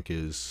the gimmick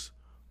is,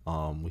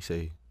 we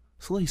say,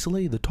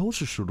 Saleh, the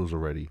toaster strudels are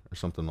ready, or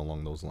something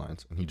along those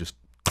lines, and he just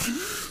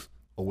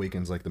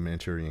awakens like the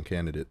Manchurian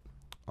Candidate.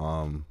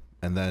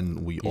 And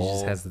then he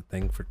just has the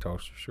thing for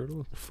toaster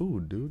strudel.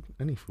 Food, dude.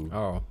 Any food.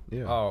 Oh,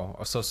 yeah. Oh,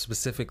 so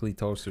specifically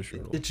toaster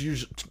strudel. It's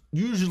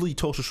usually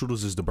toaster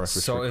strudels is the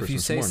breakfast. So for if Christmas you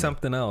say morning.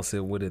 something else,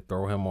 would it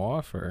throw him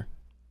off or?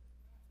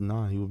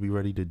 Nah, he would be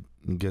ready to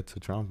get to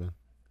chomping.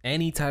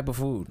 Any type of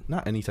food.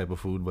 Not any type of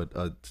food, but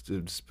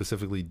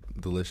specifically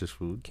delicious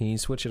food. Can you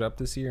switch it up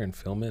this year and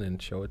film it and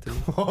show it to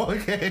me?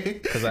 Okay.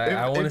 Because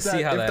I want to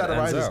see how that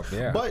ends up.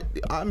 Yeah. But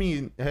I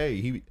mean,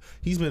 hey,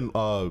 he's been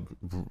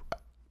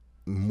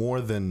more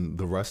than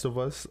the rest of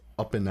us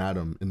up and at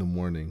him in the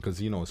morning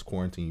because you know it's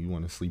quarantine. You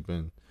want to sleep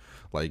in.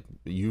 Like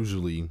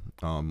usually,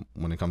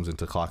 when it comes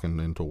into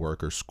clocking into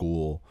work or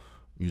school,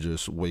 you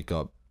just wake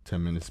up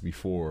 10 minutes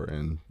before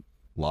and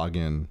log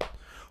in.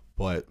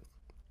 But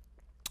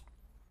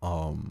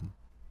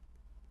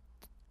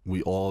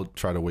we all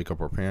try to wake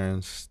up our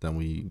parents, then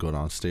we go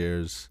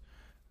downstairs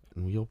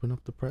and we open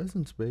up the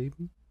presents,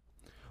 baby.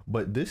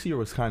 But this year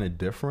was kind of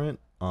different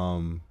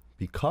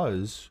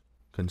because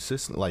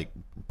consistent, like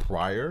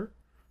prior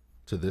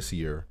to this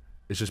year,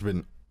 it's just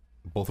been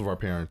both of our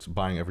parents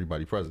buying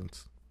everybody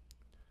presents.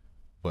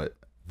 But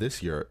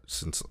this year,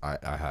 since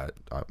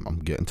I'm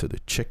getting to the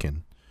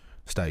chicken,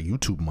 it's that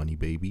YouTube money,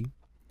 baby.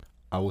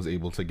 I was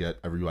able to get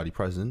everybody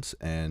presents,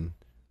 and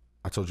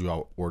I told you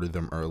I ordered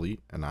them early,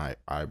 and I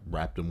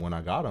wrapped them when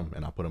I got them,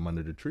 and I put them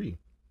under the tree.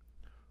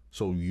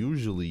 So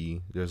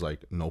usually there's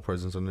like no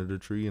presents under the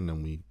tree, and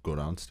then we go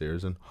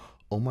downstairs and,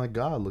 oh my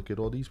God, look at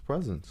all these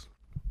presents.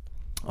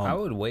 I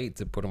would wait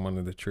to put them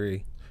under the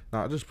tree. No,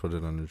 I just put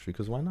it under the tree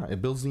because why not?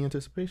 It builds the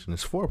anticipation.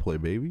 It's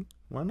foreplay, baby.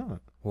 Why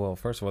not? Well,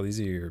 first of all, these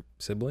are your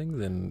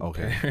siblings and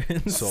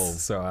parents.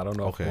 So I don't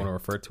know if you want to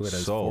refer to it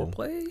as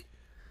foreplay.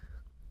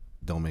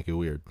 Don't make it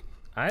weird.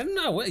 I'm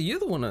not. You're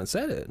the one that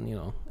said it. You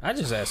know, I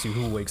just asked you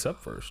who wakes up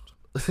first.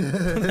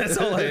 That's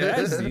all I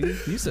asked you.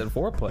 You said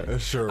foreplay.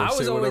 Sure. I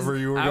was always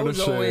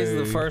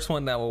the first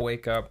one that would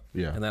wake up.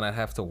 Yeah. And then I'd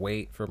have to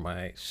wait for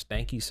my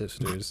stanky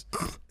sisters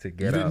to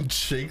get up. You didn't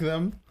shake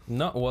them?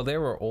 No. Well, they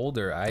were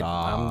older.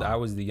 I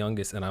was the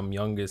youngest, and I'm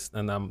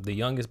the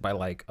youngest by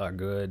like a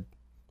good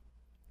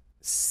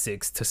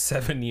 6 to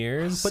 7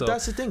 years. But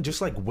that's the thing.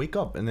 Just like wake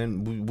up, and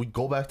then we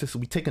go back to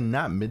we take a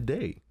nap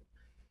midday.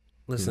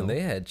 Listen,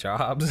 they had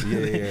jobs.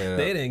 Yeah.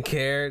 They didn't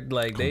care.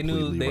 Like they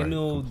knew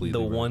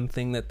the one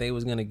thing that they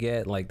was gonna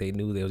get. Like they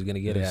knew they was gonna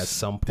get it at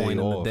some point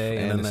in the day,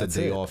 and then that's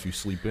a day off. You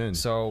sleep in.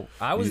 So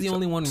I was the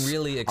only one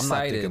really excited. I'm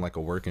not thinking like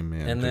a working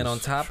man. And then on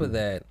top of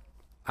that,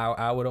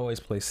 I would always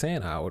play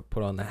Santa. I would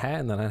put on the hat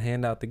and then I'd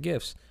hand out the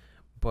gifts.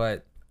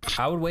 But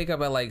I would wake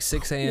up at like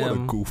 6 a.m. What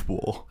a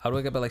goofball. I would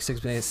wake up at like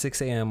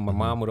 6 a.m. My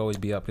mom would always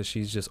be up because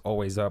she's just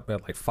always up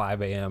at like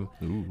 5 a.m.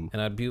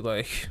 And I'd be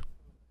like,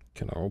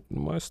 can I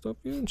open my stuff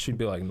yet? And she'd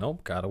be like,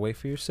 nope, gotta wait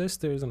for your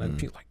sisters. And I'd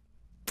be like,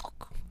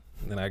 fuck.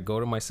 And then I'd go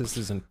to my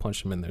sisters and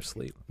punch them in their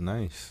sleep.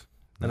 Nice.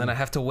 And then I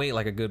have to wait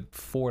like a good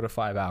 4 to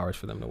 5 hours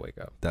for them to wake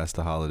up. That's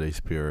the holiday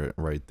spirit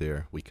right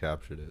there. We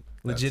captured it.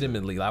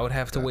 Legitimately, I would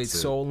have to wait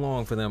so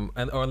long for them,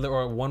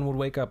 or one would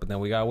wake up, and then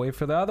we gotta wait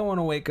for the other one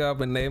to wake up,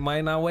 and they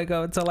might not wake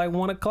up until like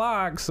 1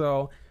 o'clock.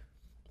 So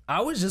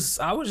I was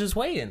just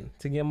waiting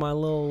to get my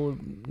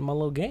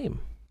little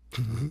game.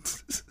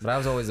 But I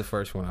was always the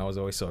first one. I was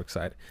always so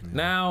excited. Yeah.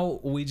 Now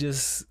we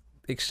just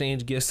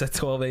exchange gifts at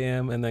 12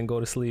 a.m. and then go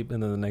to sleep,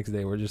 and then the next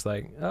day we're just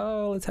like,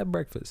 oh, let's have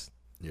breakfast.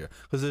 Yeah,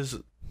 because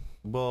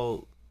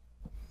well,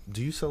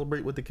 do you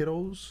celebrate with the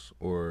kiddos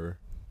or?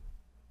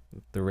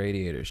 The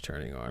radiator's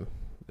turning on.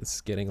 It's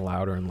getting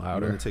louder and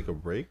louder. You want to take a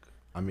break?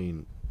 I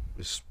mean,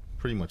 it's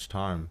pretty much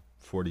time.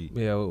 40.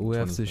 Yeah, we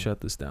have to shut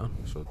this down.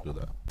 So do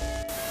that.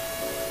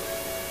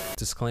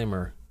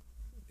 Disclaimer: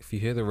 if you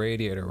hear the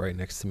radiator right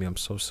next to me, I'm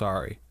so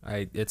sorry.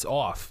 It's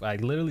off. I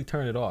literally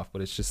turned it off,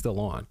 but it's just still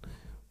on.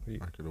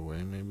 Knock it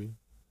away, maybe.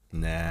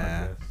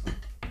 Nah.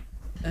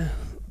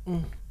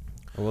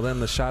 Well, then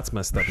the shot's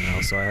messed up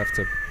now, so I have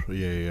to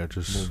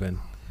just move in.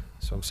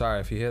 So I'm sorry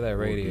if you hear that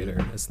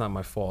radiator. It's not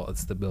my fault.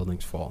 It's the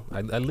building's fault.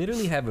 I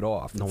literally have it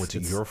off. No, it's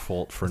your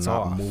fault for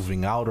not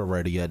moving out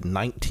already at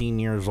 19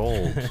 years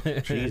old.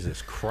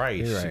 Jesus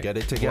Christ. Right. Get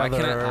it together.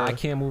 Well, I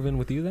can't move in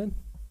with you then?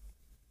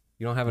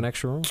 You don't have an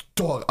extra room?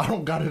 Dog, I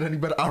don't got it any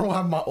better. I don't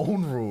have my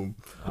own room.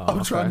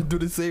 I'm trying to do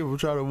the same. I'm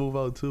trying to move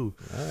out too.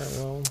 All right,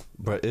 well.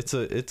 But it's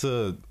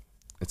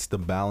the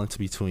balance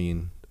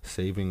between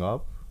saving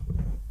up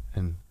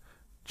and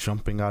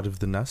jumping out of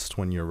the nest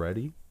when you're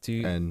ready.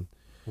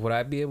 Would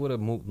I be able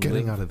to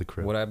getting out of the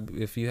crib?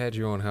 If you had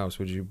your own house,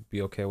 would you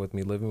be okay with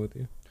me living with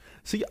you?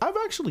 See, I've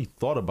actually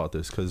thought about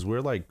this because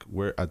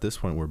we're at this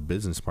point we're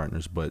business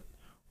partners, but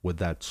would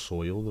that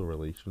soil the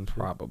relationship?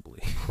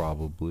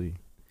 Probably.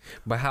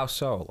 But how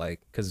so?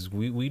 Like, because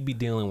we'd be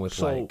dealing with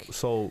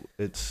so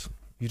it's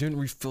you didn't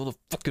refill the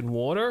fucking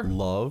water.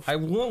 Love. I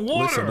want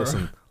water.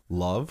 Listen.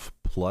 Love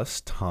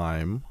plus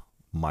time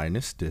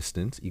minus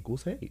distance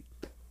equals hate.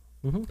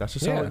 Mm-hmm. That's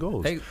just how it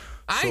goes.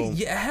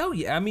 Hell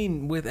yeah. I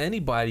mean, with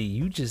anybody,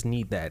 you just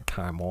need that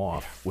time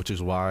off. Which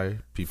is why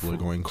people are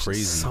going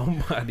crazy.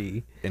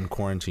 Somebody in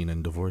quarantine,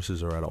 and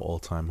divorces are at an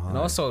all-time high. And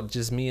also,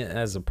 just me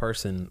as a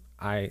person,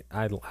 I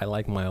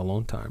like my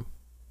alone time.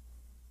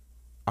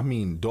 I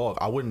mean, dog,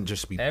 I wouldn't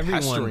just be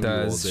everyone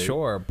does,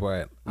 sure,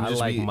 but I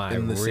like my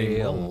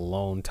real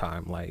alone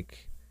time,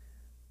 like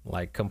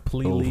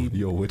completely. Oh,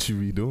 yo, what you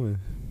be doing?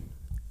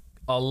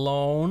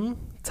 Alone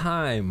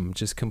time,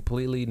 just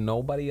completely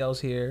nobody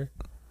else here.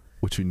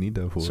 What you need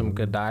that for? Some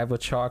Godiva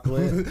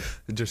chocolate.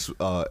 Just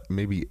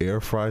maybe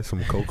air fry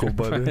some cocoa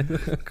butter.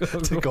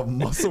 Take a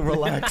muscle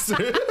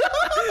relaxer.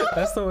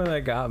 That's the one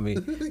that got me.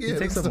 You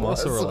take some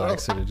muscle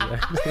relaxer,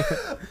 Jack.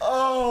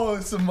 Oh,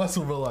 it's a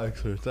muscle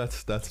relaxer.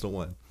 That's the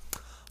one.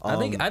 I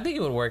think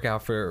it would work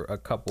out for a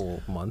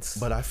couple months.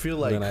 But I feel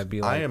like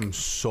I am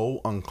so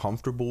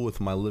uncomfortable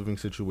with my living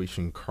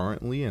situation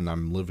currently, and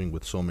I'm living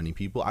with so many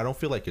people. I don't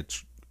feel like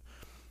it's.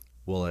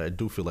 Well, I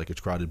do feel like it's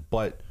crowded,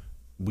 but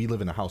we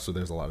live in a house, so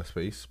there's a lot of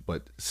space.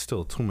 But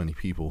still, too many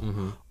people.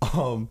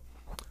 Mm-hmm.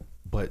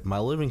 But my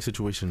living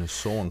situation is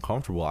so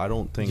uncomfortable. I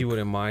don't think you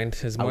wouldn't mind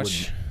as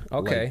much.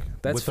 Okay,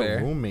 that's fair.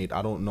 With a roommate,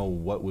 I don't know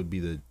what would be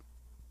the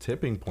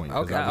tipping point.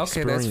 Okay, that's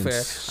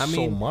fair. I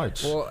mean, so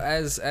much. Well,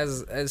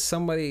 as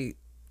somebody,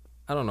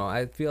 I don't know.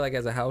 I feel like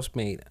as a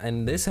housemate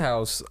in this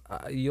house,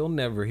 you'll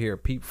never hear a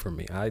peep from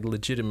me. I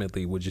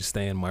legitimately would just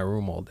stay in my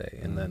room all day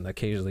and then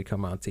occasionally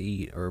come out to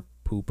eat or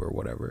poop or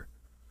whatever.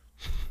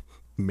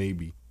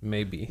 Maybe,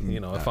 you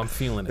know, if I'm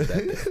feeling it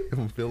that day. If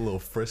I'm feeling a little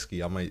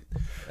frisky, I might.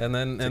 And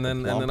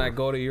then I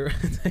go to your.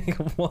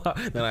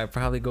 Then I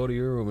probably go to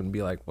your room and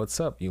be like, "What's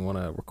up? You want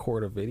to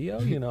record a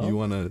video? You know? You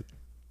want to?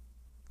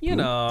 You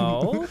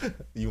know?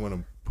 You want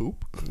to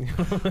poop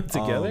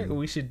together?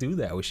 We should do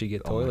that. We should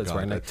get toilets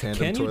right now.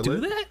 Can you do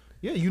that?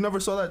 Yeah, you never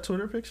saw that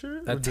Twitter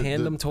picture? A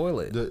tandem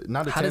toilet.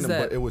 Not a tandem,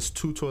 but it was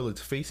two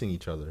toilets facing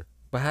each other.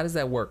 But how does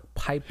that work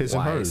pipe-wise? His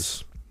and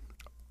hers.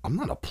 I'm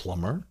not a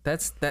plumber.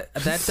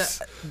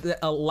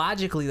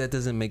 Logically that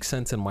doesn't make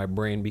sense in my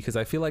brain because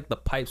I feel like the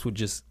pipes would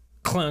just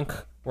clunk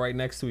right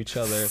next to each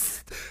other.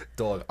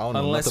 Dog, I don't know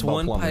unless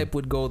one plumbing. Pipe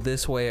would go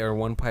this way or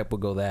one pipe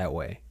would go that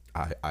way.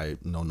 I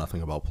know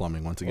nothing about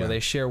plumbing once again. Or they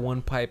share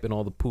one pipe and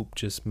all the poop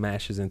just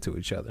mashes into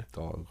each other.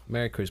 Dog.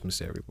 Merry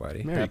Christmas,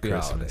 everybody. Happy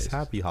Christmas.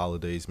 Happy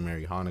holidays.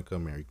 Merry Hanukkah.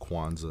 Merry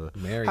Kwanzaa.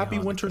 Happy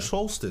Hanukkah. Winter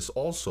Solstice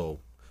also,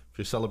 if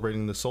you're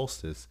celebrating the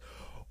solstice.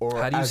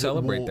 Or how do you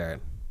celebrate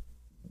that?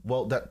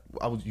 Well,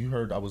 you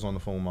heard I was on the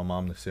phone with my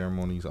mom. The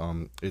ceremonies,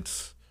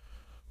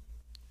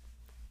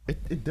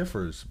 it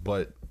differs,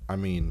 but I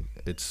mean,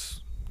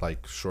 it's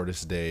like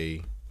shortest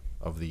day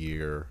of the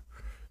year,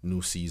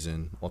 new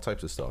season, all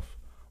types of stuff.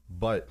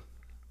 But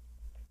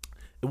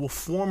it will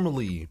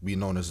formally be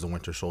known as the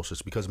winter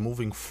solstice because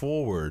moving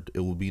forward, it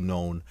will be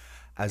known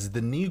as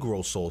the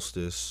Negro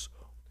solstice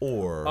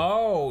or...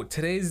 Oh,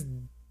 today's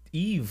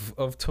eve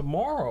of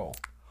tomorrow.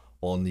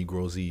 All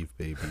Negroes Eve,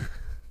 baby.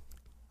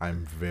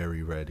 I'm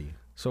very ready.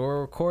 So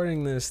we're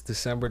recording this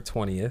December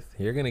 20th.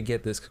 You're going to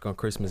get this on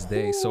Christmas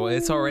Day. So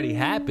it's already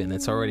happened.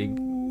 It's already...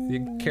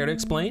 You care to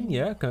explain?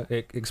 Yeah,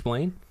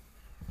 explain.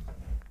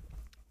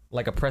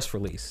 Like a press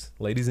release.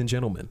 Ladies and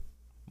gentlemen.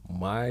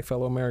 My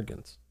fellow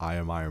Americans. I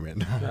am Iron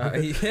Man.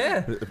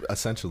 Yeah.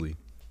 Essentially.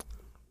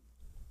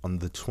 On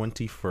the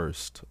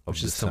 21st of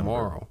Which is December.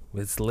 Tomorrow.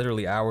 It's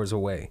literally hours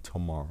away.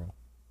 Tomorrow.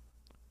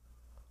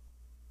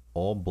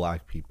 All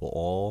black people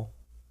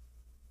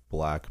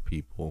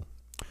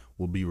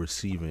will be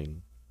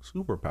receiving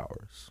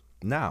superpowers.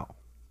 Now,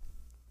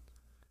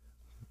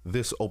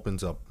 this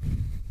opens up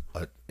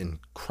an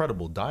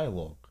incredible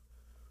dialogue.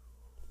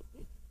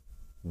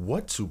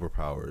 What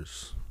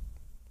superpowers?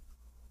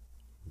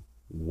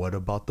 What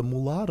about the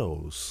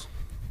mulattoes?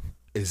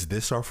 Is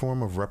this our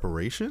form of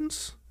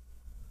reparations?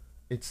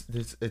 It's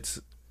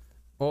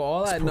Well,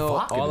 all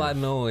I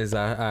know is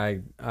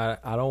I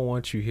don't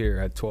want you here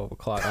at 12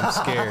 o'clock. I'm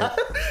scared.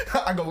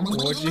 I go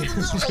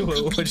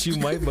what you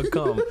might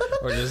become,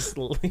 or just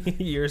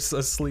you're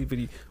asleep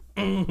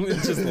and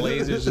just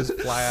lasers just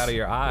fly out of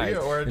your eyes,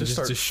 or and just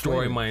destroy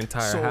flaming. my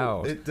entire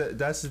house.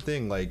 That's the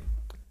thing. Like,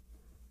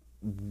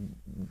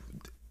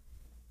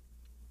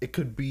 it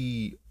could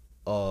be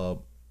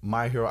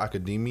My Hero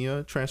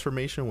Academia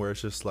transformation where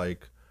it's just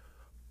like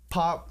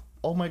pop.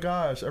 Oh my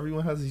gosh,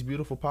 everyone has these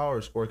beautiful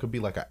powers. Or it could be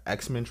like an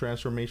X-Men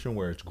transformation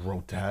where it's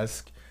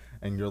grotesque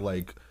and you're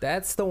like...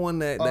 That's the one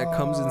that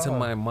comes into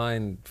my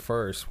mind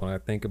first when I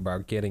think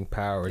about getting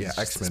powers. Yeah, it's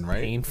X-Men,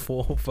 right?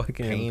 Painful.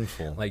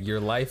 Like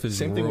your life is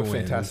Same ruined. thing with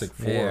Fantastic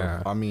Four.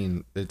 Yeah. I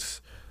mean,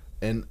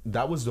 and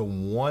that was the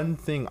one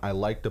thing I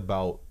liked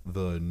about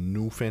the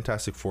new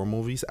Fantastic Four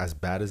movies, as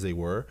bad as they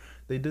were.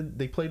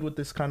 They played with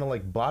this kind of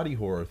like body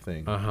horror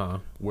thing.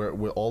 Where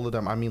with all of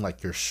them, I mean,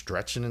 like you're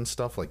stretching and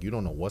stuff, like you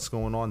don't know what's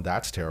going on.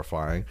 That's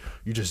terrifying.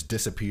 You just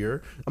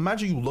disappear.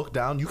 Imagine you look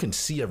down, you can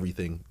see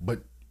everything,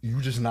 but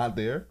you just not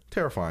there.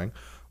 Terrifying.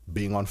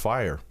 Being on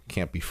fire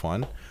can't be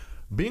fun.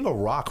 Being a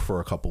rock for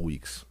a couple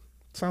weeks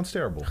sounds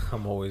terrible.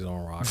 I'm always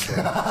on rock.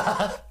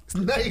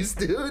 Nice,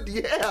 dude.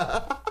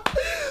 Yeah.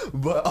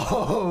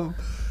 But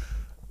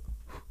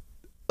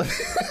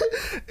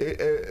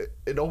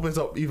it opens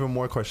up even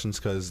more questions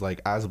because,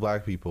 like, as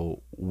black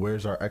people,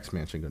 where's our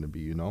X-Mansion gonna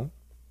be? You know,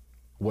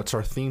 what's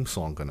our theme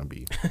song gonna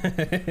be?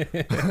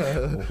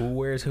 Who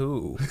wears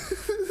who?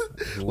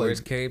 Who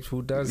wears capes?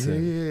 Who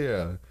doesn't?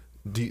 Yeah.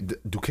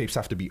 Do capes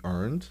have to be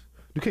earned?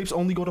 Do capes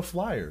only go to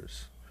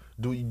flyers?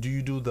 Do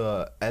you do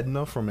the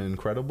Edna from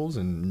Incredibles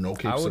and no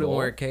capes at all? I wouldn't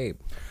wear a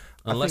cape.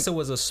 Unless it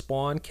was a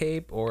Spawn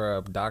cape or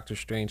a Doctor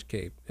Strange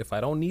cape. If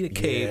I don't need a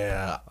cape,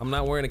 I'm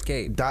not wearing a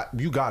cape.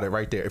 You got it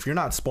right there. If you're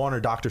not Spawn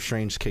or Doctor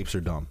Strange, capes are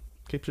dumb.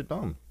 Capes are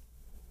dumb.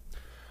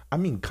 I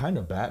mean, kind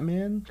of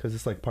Batman, because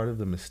it's like part of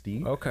the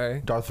mystique.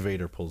 Okay. Darth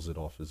Vader pulls it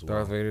off as well.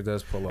 Darth Vader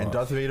does pull off. And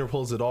Darth Vader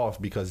pulls it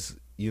off because,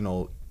 you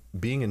know,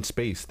 being in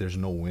space, there's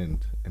no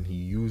wind. And he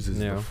uses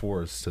the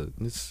Force to...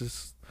 It's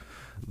just...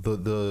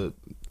 The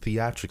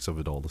theatrics of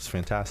it all is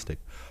fantastic.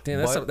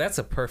 Damn, that's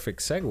a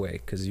perfect segue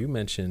because you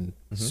mentioned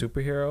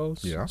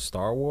superheroes,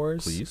 Star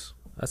Wars. Please,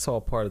 that's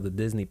all part of the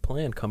Disney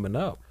plan coming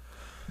up.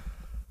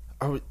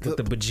 With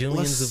the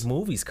bajillions of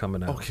movies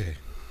coming out. Okay,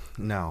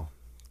 now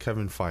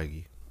Kevin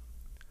Feige,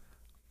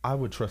 I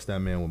would trust that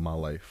man with my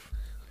life,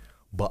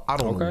 but I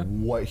don't know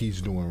what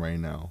he's doing right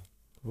now.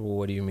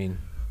 What do you mean?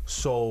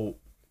 So,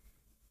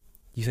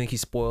 you think he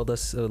spoiled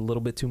us a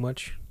little bit too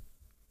much?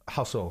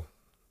 How so?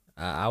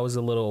 I was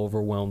a little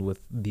overwhelmed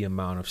with the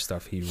amount of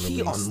stuff he released.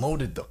 He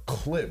unloaded the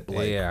clip,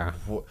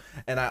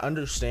 and I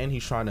understand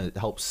he's trying to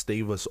help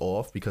stave us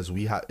off because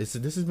this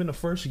has been the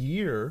first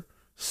year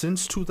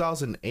since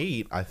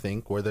 2008, I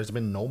think, where there's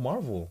been no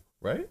Marvel,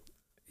 right?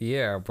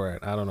 Yeah,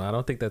 but I don't know. I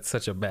don't think that's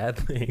such a bad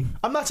thing.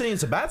 I'm not saying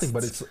it's a bad thing,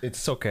 but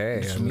it's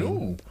okay. It's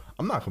new.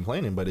 I'm not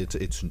complaining, but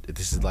this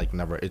is like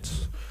never.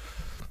 It's,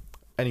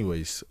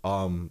 anyways.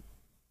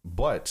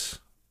 But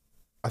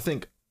I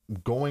think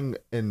going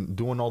and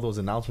doing all those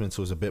announcements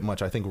was a bit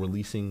much. I think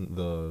releasing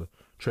the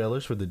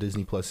trailers for the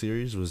Disney Plus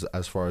series was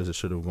as far as it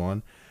should have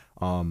gone.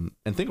 And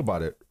think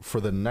about it,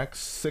 for the next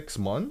 6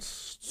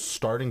 months,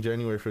 starting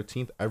January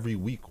 15th, every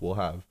week we'll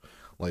have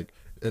like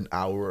an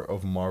hour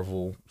of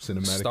Marvel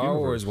Cinematic Star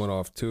Universe. Wars went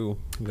off too.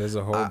 There's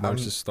a whole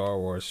bunch of Star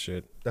Wars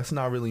shit. That's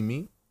not really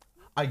me.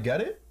 I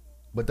get it,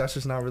 but that's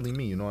just not really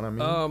me. You know what I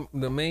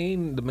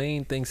mean? The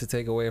main things to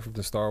take away from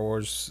the Star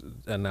Wars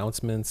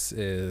announcements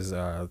is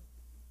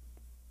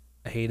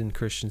Hayden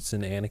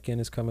Christensen Anakin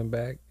is coming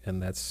back,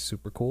 and that's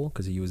super cool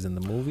because he was in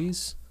the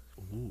movies.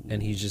 Ooh.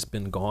 And he's just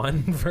been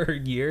gone for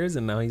years,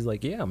 and now he's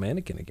like, yeah, I'm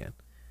Anakin again.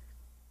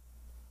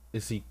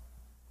 is he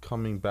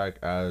coming back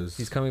as?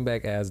 He's coming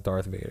back as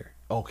Darth Vader.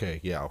 Okay,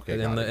 yeah,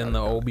 okay. In the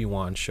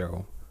Obi-Wan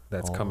show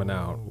that's coming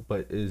out.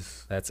 But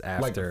that's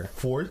after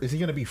Force? Is he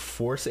gonna be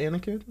Force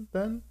Anakin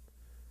then?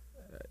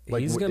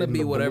 He's gonna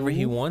be whatever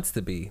he wants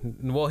to be.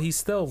 Well, he's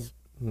still.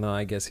 No,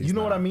 I guess he's. You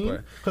know not, what I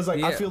mean? Because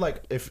I feel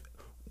like if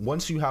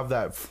once you have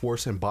that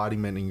Force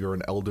embodiment and you're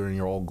an elder and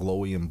you're all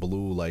glowy and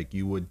blue, like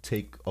you would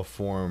take a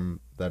form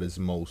that is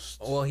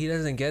most. Well, he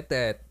doesn't get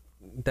that.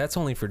 That's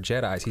only for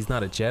Jedis. He's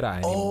not a Jedi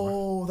anymore.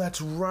 Oh,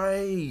 that's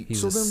right.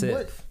 He's a Sith.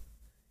 What?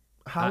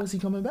 How is he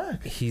coming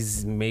back?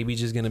 He's maybe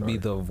just gonna be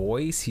the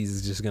voice.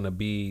 He's just gonna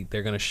be.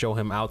 They're gonna show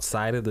him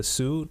outside of the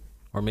suit,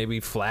 or maybe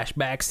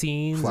flashback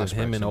scenes of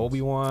him and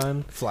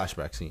Obi-Wan.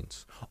 Flashback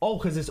scenes. Oh,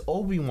 because it's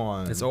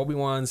Obi-Wan. It's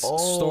Obi-Wan's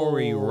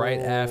story right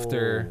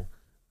after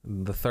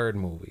the third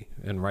movie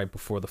and right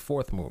before the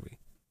fourth movie.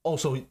 Oh,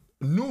 so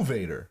new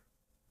Vader.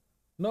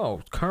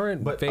 No,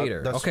 current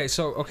Vader. Okay,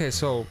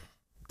 so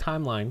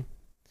timeline.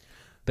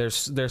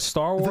 There's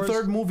Star Wars. The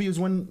third movie is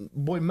when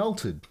Boy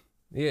melted.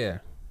 Yeah.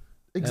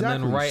 Exactly.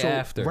 And then right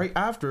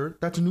after,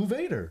 that's new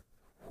Vader.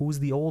 Who's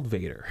the old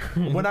Vader?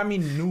 When I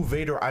mean new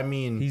Vader, I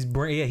mean he's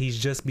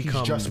just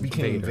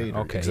became Vader.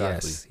 Okay,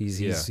 exactly.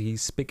 Yes,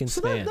 he's spick and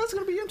span. That's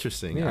gonna be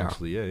interesting.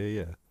 Actually,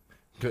 yeah.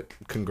 Good.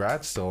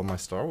 Congrats to all my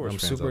Star Wars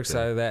fans. I'm super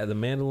excited that the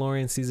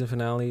Mandalorian season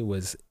finale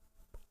was.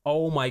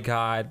 Oh my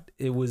God!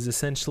 It was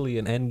essentially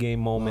an Endgame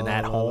moment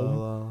at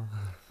home.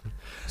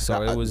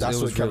 So it was. That's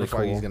it was what really Kevin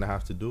cool. Feige's gonna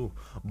have to do.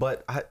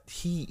 But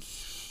he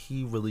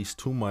released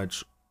too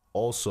much.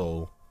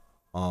 Also,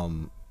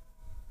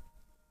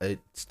 it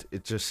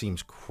just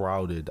seems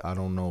crowded. I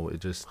don't know. It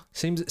just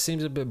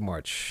seems a bit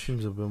much.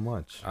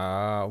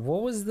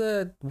 What was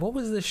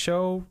the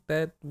show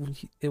that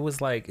it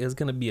was like? It was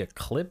gonna be a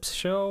clips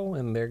show,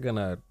 and they're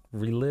gonna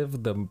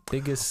relive the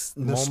biggest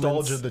nostalgia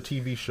moments. Of the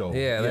TV show.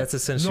 Yeah, that's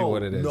essentially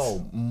what it is.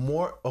 No,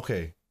 more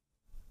okay.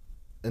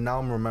 And now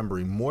I'm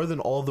remembering, more than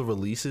all the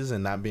releases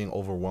and that being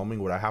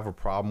overwhelming, what I have a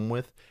problem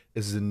with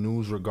is the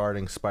news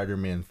regarding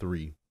Spider-Man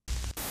 3.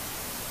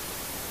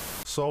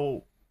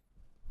 So,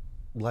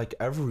 like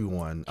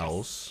everyone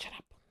else,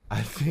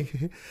 I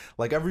think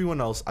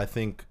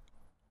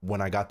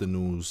when I got the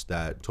news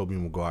that Tobey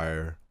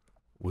Maguire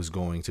was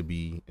going to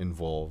be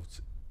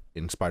involved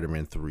in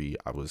Spider-Man 3,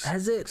 I was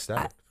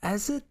ecstatic.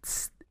 Has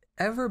it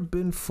ever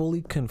been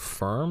fully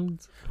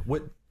confirmed?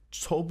 With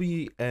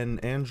Tobey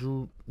and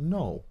Andrew,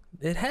 no.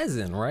 It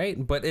hasn't, right?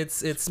 But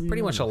it's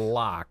pretty much a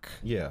lock.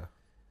 Yeah.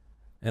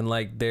 And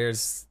like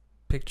there's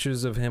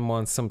pictures of him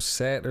on some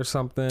set or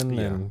something,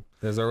 and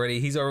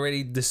he's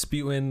already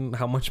disputing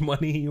how much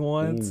money he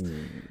wants.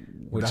 Ooh,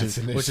 which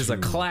is a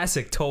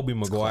classic Tobey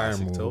Maguire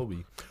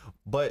move.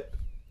 But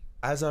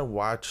as I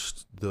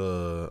watched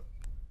the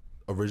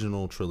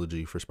original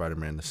trilogy for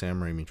Spider-Man, the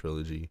Sam Raimi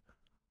trilogy,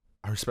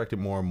 I respect it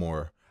more and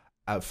more.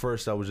 At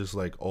first I was just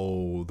like,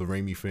 oh, the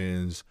Raimi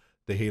fans,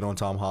 they hate on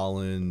Tom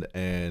Holland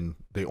and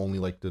they only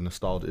like the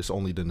nostalgia. It's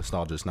only the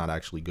nostalgia. It's not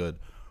actually good.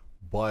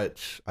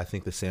 But I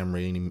think the Sam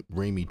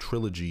Raimi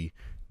trilogy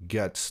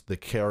gets the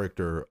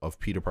character of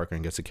Peter Parker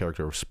and gets the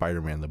character of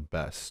Spider-Man the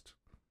best.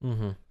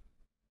 Mm-hmm.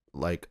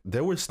 Like,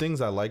 there was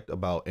things I liked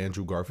about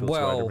Andrew Garfield's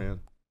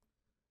Spider-Man.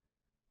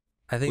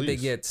 I think they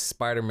get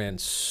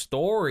Spider-Man's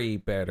story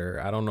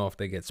better. I don't know if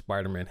they get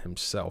Spider-Man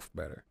himself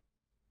better.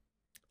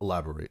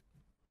 Elaborate.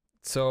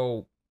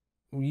 So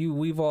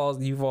you've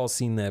all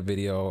seen that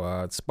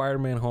video.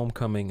 Spider-Man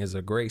Homecoming is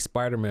a great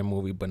Spider-Man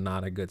movie, but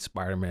not a good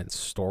Spider-Man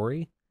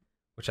story,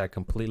 which I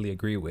completely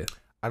agree with.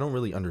 I don't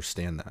really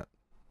understand that.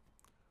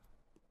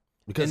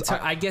 Because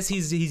I guess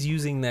he's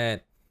using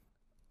that.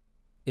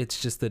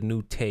 It's just a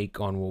new take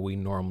on what we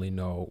normally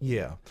know.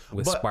 Yeah,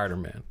 with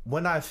Spider-Man.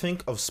 When I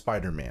think of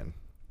Spider-Man,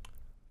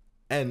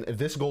 and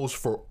this goes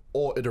for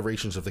all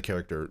iterations of the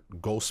character,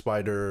 Ghost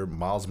Spider,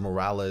 Miles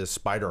Morales,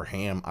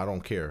 Spider-Ham, I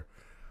don't care.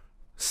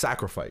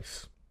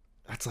 Sacrifice.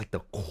 That's like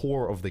the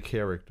core of the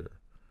character.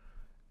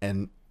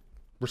 And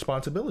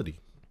responsibility.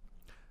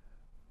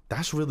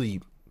 That's really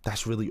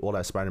all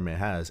that Spider-Man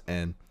has,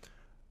 and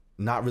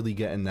not really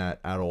getting that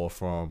at all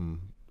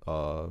from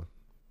Tom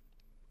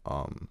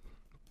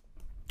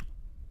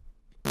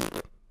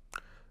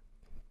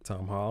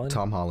Holland.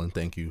 Tom Holland,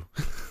 thank you.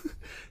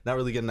 Not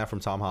really getting that from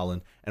Tom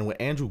Holland. And with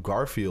Andrew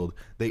Garfield,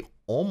 they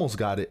almost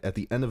got it at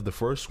the end of the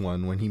first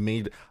one when he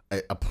made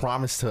a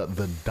promise to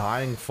the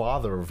dying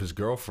father of his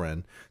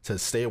girlfriend to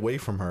stay away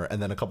from her.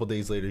 And then a couple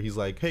days later, he's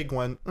like, hey,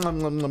 Gwen,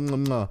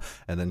 and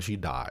then she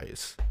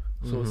dies.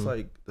 So it's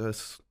like,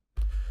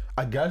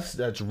 I guess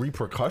that's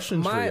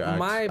repercussions for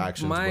your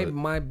actions.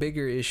 My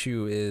bigger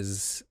issue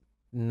is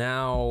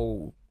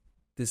now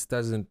this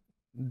doesn't...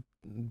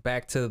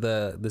 Back to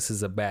this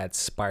is a bad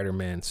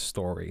Spider-Man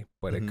story,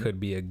 but it could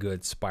be a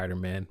good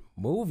Spider-Man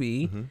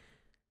movie.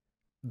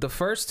 The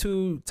first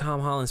two Tom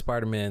Holland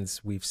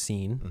Spider-Mans we've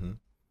seen.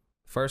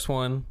 First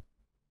one,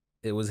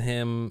 it was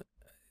him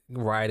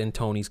riding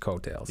Tony's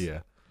coattails.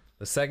 Yeah.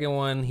 The second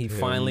one, he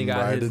finally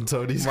got riding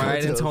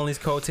Tony's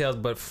coattails,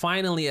 but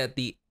finally at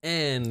the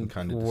and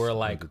we're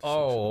like,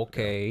 oh,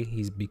 okay,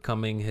 he's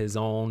becoming his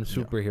own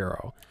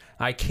superhero.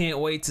 I can't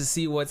wait to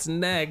see what's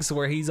next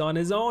where he's on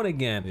his own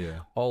again. Yeah.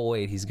 Oh,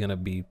 wait, he's going to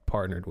be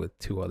partnered with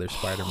 2 other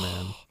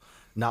Spider-Man.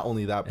 Not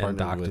only that,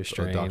 partnered with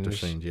Doctor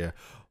Strange, yeah.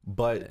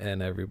 But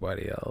and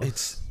everybody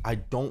else. I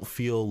don't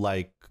feel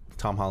like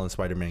Tom Holland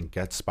Spider-Man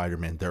gets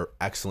Spider-Man. They're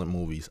excellent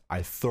movies.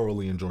 I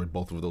thoroughly enjoyed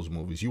both of those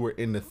movies. You were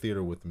in the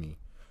theater with me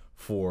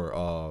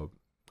for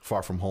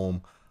Far From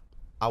Home.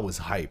 I was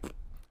hyped,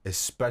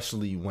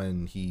 especially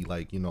when he,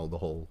 like, you know, the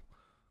whole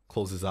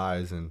close his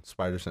eyes and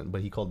Spider-Sense,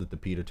 but he called it the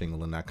Peter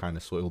tingle, and that kind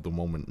of soiled the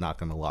moment, not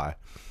gonna lie.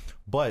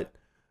 But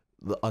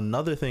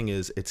another thing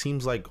is, it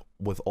seems like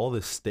with all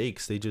the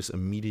stakes, they just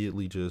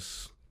immediately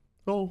just,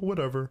 oh,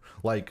 whatever.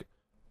 Like,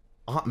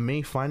 Aunt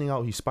May finding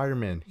out he's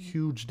Spider-Man,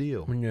 huge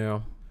deal.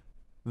 Yeah.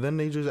 Then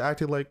they just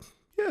acted like,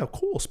 yeah,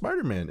 cool,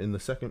 Spider-Man in the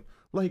second.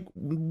 Like,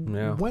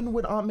 when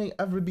would Aunt May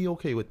ever be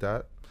okay with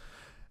that?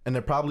 And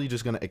they're probably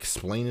just going to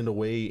explain it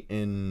away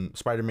in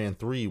Spider-Man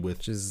 3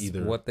 with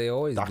either what they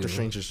always Doctor do.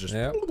 Strange is just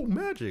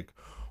magic.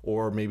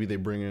 Or maybe they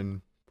bring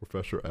in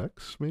Professor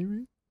X,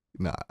 maybe?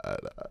 Nah.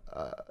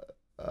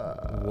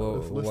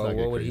 What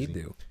would he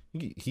do?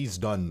 He's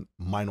done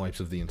mind wipes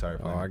of the entire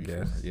planet. I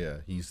guess. Yeah,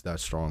 he's that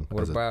strong.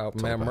 What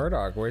about Matt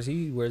Murdock? Where's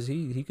he?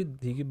 He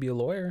could be a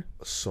lawyer.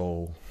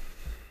 So,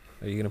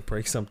 are you gonna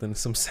break some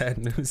sad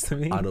news to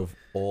me? Out of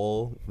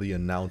all the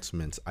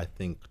announcements, I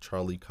think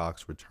Charlie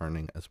Cox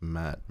returning as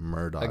Matt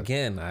Murdock.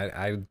 Again,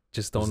 I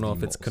just don't know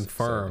if it's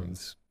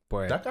confirmed.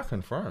 But that got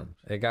confirmed.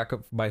 It got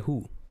by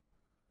who?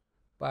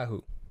 By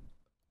who?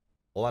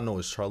 All I know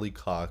is Charlie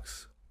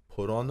Cox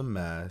put on the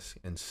mask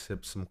and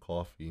sipped some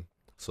coffee.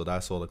 So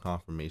that's all the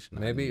confirmation.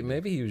 Maybe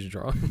he was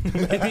drunk.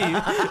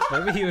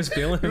 maybe he was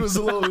feeling. He was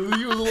a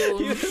little.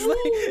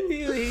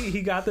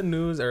 He got the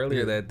news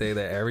earlier that day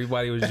that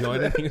everybody was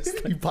joining. He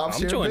was like,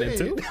 I'm joining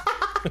too.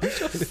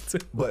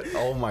 But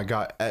oh my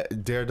god,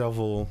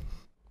 Daredevil.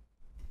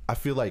 I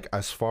feel like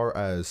as far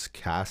as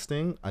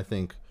casting, I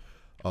think,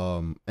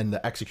 and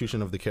the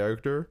execution of the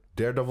character,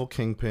 Daredevil,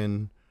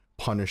 Kingpin,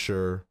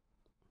 Punisher,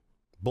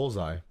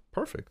 Bullseye,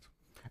 perfect.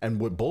 And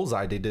with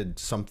Bullseye, they did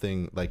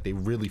something like they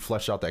really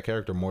fleshed out that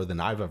character more than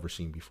I've ever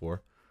seen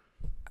before.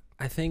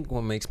 I think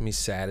what makes me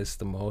saddest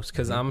the most,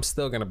 because I'm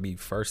still going to be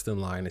first in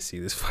line to see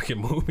this fucking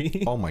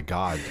movie. Oh my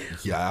God.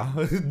 Yeah.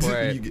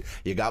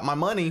 you got my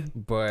money.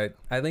 But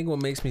I think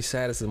what makes me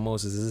saddest the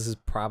most is this is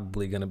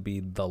probably going to be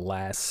the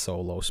last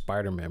solo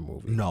Spider-Man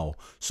movie. No.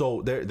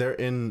 So they're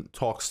in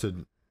talks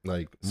to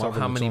like Marvel. So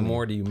how many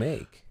more do you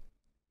make?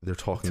 They're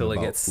talking until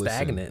about, it gets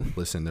stagnant.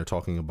 Listen, they're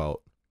talking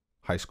about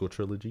high school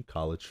trilogy,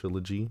 college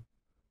trilogy,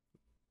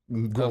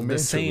 of the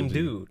same trilogy.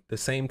 Dude, the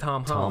same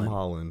Tom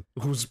Holland,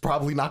 who's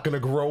probably not gonna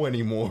grow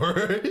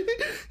anymore.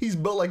 He's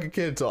built like a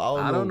kid, so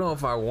I don't know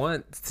if I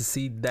want to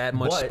see that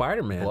much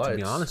Spider-Man. To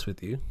be honest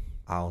with you,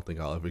 I don't think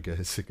I'll ever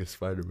get sick of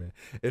Spider-Man.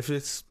 If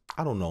it's,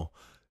 I don't know,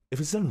 if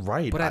it's done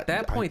right. But at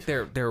that point,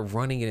 they're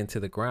running it into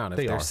the ground.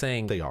 If they're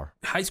saying they are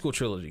high school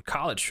trilogy,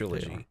 college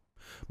trilogy.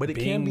 But it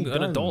can't be done.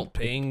 An adult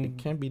it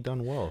can't be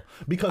done well,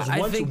 because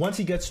once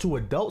he gets to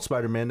adult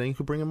Spider-Man, then you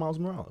could bring in Miles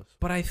Morales.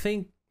 But I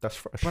think that's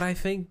fresh. But I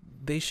think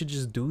they should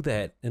just do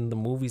that in the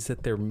movies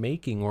that they're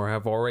making or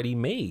have already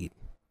made.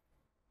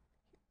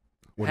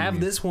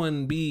 Have this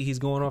one be he's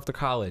going off to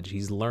college,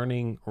 he's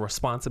learning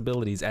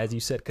responsibilities, as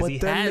you said, because he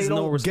has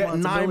no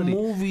responsibility. Get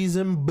 9 movies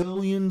and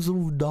billions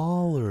of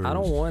dollars. I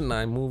don't want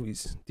 9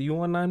 movies. Do you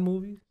want 9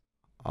 movies?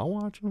 I'll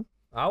watch them.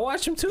 I'll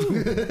watch them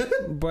too,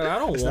 but I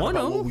don't want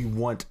them. What we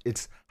want,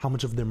 it's how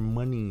much of their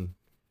money.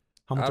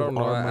 How much of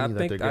our money that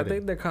they're getting. I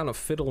think they're kind of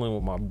fiddling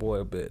with my boy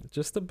a bit,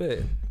 just a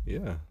bit.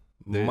 Yeah.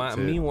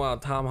 Meanwhile,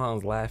 Tom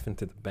Holland's laughing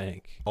to the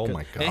bank. Oh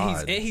my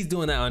God! And he's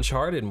doing that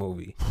Uncharted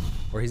movie,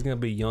 where he's gonna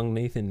be young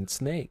Nathan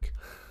Snake.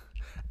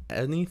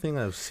 Anything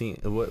I've seen,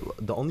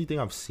 the only thing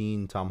I've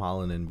seen Tom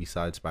Holland in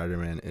besides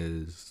Spider-Man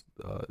is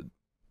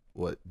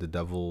the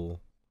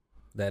Devil.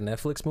 That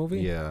Netflix movie?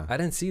 Yeah. I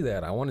didn't see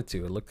that. I wanted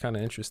to. It looked kind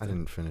of interesting. I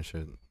didn't finish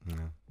it.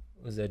 Yeah.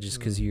 Was that just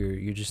because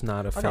you're just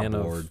not a fan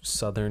of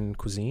Southern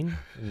cuisine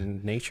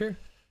and nature?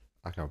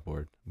 I got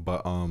bored.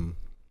 But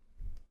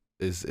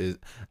is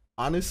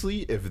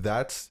honestly,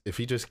 if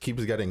he just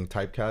keeps getting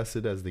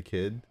typecasted as the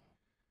kid,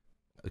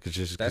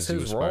 that's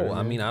his role.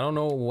 I mean, I don't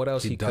know what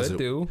else he could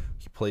do.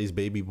 He plays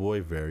Baby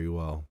Boy very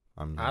well.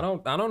 I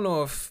don't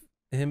know if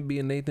him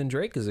being Nathan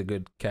Drake is a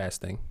good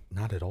casting.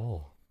 Not at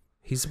all.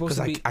 He's supposed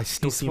to be. I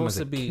still see him as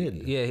a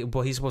kid. Yeah,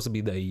 but he's supposed to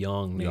be the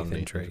young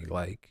Nathan Drake.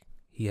 Like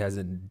he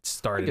hasn't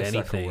started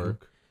anything.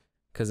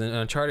 Because in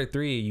Uncharted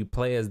 3, you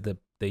play as the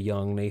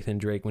young Nathan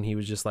Drake when he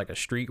was just like a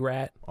street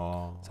rat.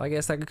 Oh. So I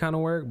guess that could kind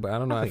of work, but I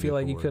don't know. I feel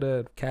like you could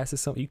have casted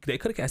something. They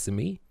could have casted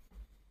me.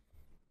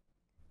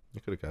 You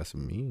could have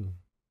casted me.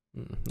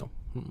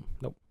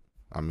 Nope.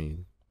 I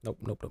mean.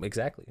 Nope.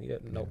 Exactly. Yeah.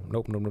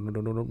 Nope.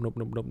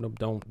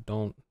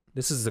 Don't.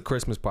 This is a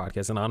Christmas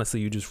podcast, and honestly,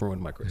 you just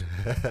ruined my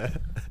Christmas.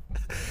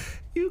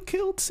 You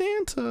killed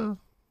Santa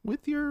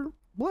with your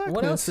blackness.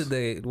 What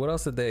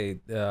else did they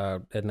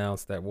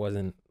announce that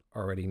wasn't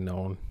already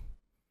known?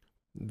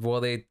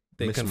 Well, they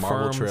Miss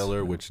Marvel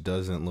trailer, which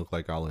doesn't look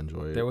like I'll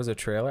enjoy it. There was a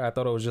trailer. I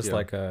thought it was just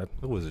like a.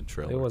 It was a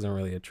trailer. It wasn't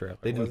really a trailer.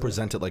 They didn't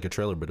present it like a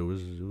trailer, but it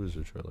was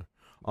a trailer.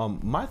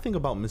 My thing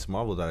about Miss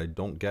Marvel that I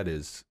don't get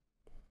is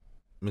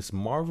Miss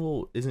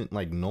Marvel isn't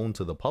like known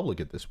to the public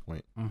at this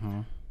point.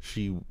 Mm-hmm.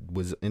 She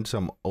was in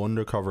some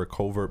undercover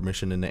covert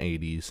mission in the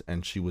 80s,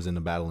 and she was in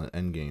the battle in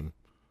Endgame.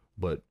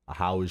 But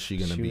how is she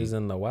gonna be? She was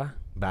in the what?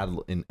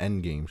 Battle in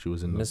Endgame. She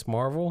was in Miss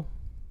Marvel.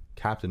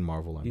 Captain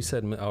Marvel. You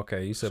said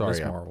okay. You said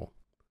Miss Marvel.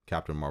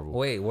 Captain Marvel.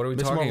 Wait, what are we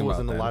Miss talking Marvel about?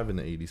 wasn't alive in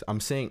the 80s. I'm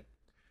saying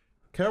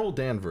Carol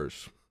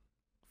Danvers.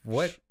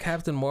 What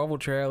Captain Marvel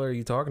trailer are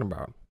you talking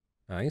about?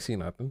 I ain't seen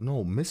nothing.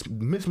 No, Miss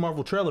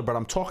Marvel trailer, but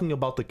I'm talking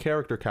about the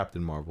character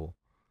Captain Marvel.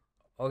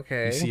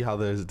 Okay. You see how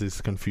there's this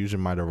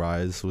confusion might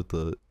arise with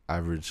the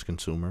average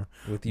consumer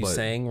with you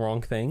saying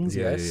wrong things.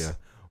 Yes.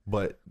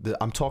 But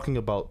I'm talking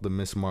about the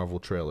Miss Marvel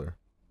trailer,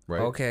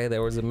 right? Okay,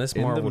 there was a Miss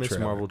Marvel in the Miss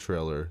trailer. Marvel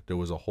trailer. There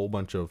was a whole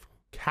bunch of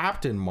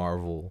Captain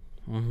Marvel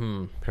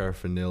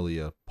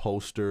paraphernalia,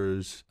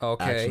 posters,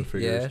 action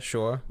figures. Yeah,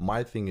 sure.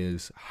 My thing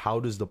is, how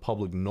does the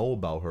public know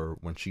about her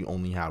when she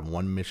only had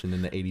one mission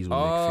in the 80s with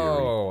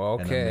Nick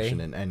Fury and a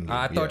mission in Endgame?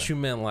 I thought you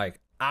meant like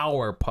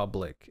our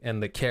public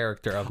and the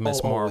character of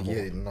Miss Marvel.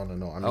 Yeah, no. I mean,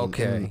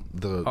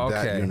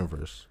 that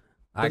universe.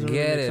 I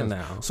get it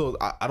now. So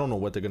I don't know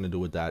what they're gonna do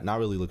with that. Not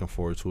really looking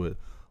forward to it.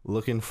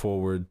 Looking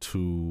forward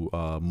to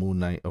Moon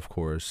Knight, of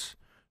course.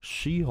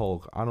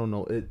 She-Hulk. I don't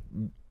know.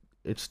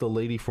 It's the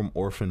lady from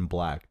Orphan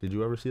Black. Did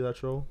you ever see that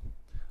show?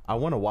 I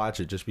want to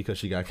watch it just because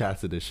she got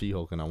casted as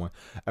She-Hulk, and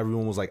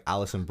everyone was like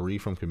Allison Brie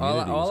from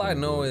Community. All I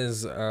know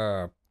is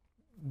Mark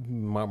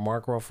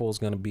Ruffalo's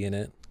gonna be in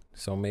it,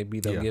 so maybe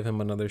they'll give him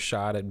another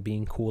shot at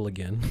being cool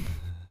again.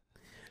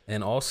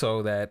 And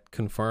also that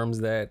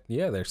confirms that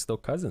they're still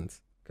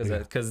cousins.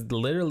 Because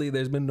literally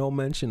there's been no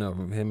mention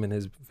of him and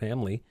his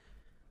family.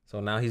 So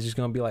now he's just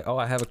going to be like, oh,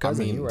 I have a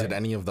cousin. I mean, did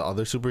any of the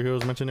other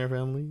superheroes mention their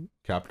family?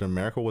 Captain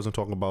America wasn't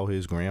talking about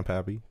his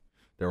grandpappy.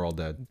 They're all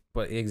dead.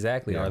 But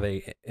exactly. Are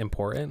they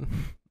important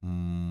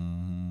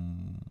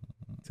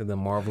to the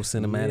Marvel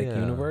Cinematic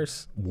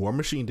Universe? War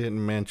Machine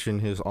didn't mention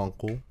his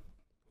uncle.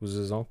 Who's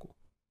his uncle?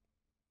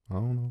 I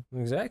don't know.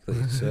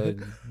 Exactly. So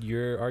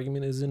your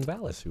argument is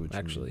invalid,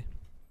 actually.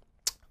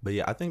 But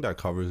yeah, I think that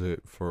covers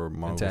it for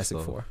Marvel Fantastic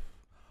stuff. Four.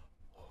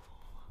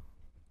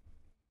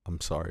 I'm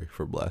sorry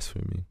for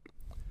blasphemy.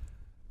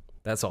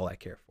 That's all I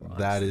care for.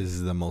 Honestly. That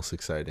is the most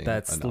exciting.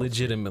 That's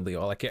legitimately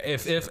all I care.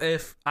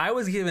 If I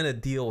was given a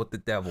deal with the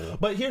devil,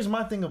 but here's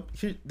my thing.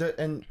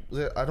 And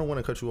I don't want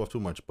to cut you off too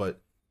much,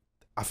 but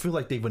I feel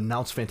like they've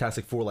announced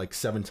Fantastic Four like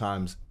 7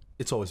 times.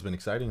 It's always been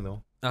exciting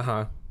though.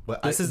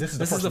 But this is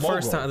the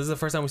first time. This is the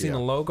first time we've seen the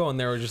logo, and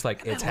they were just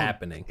like, "It's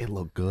happening." It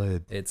looked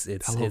good. It's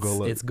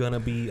gonna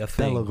be a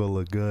thing. That logo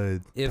looked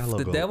good. If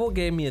the devil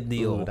gave me a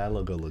deal, that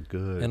logo looked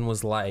good, and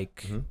was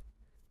like,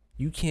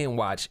 "You can't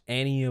watch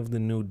any of the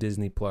new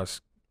Disney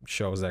Plus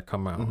shows that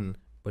come out,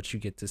 but you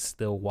get to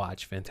still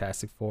watch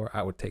Fantastic Four,"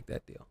 I would take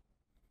that deal.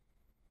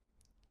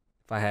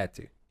 If I had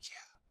to. If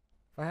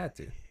I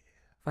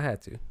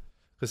had to.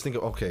 Because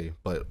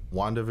but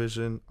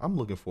WandaVision, I'm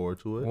looking forward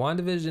to it.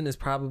 WandaVision is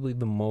probably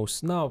the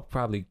most,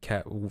 probably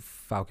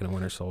Falcon and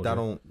Winter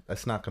Soldier.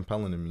 That's not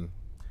compelling to me.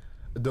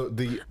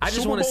 The I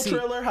just Super want to Bowl see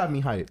trailer had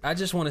me hyped. I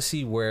just want to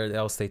see where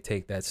else they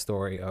take that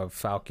story of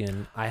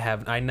Falcon.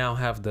 I now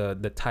have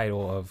the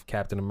title of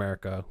Captain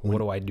America. What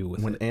do I do with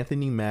it? When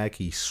Anthony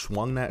Mackie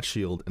swung that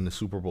shield in the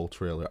Super Bowl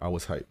trailer, I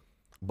was hyped.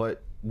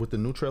 But with the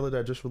new trailer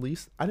that just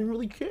released, I didn't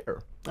really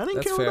care. That's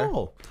care fair. At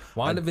all.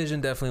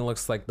 WandaVision definitely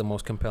looks like the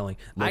most compelling.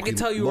 I can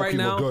tell you right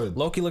now,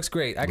 Loki looks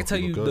great. I can tell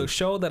you the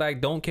show that I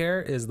don't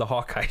care is the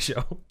Hawkeye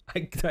show.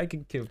 I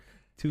can give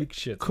 2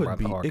 shits about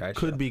the Hawkeye show. It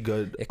could be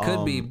good. It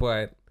could be,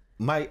 but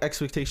my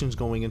expectations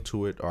going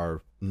into it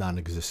are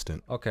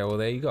non-existent. Okay, well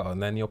there you go,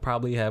 and then you'll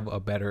probably have a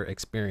better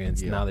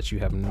experience now that you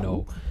have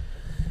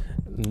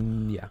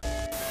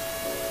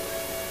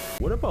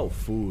What about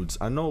foods?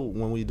 I know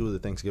when we do the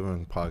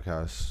Thanksgiving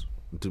podcast,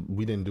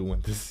 we didn't do one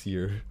this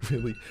year,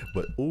 really.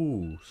 But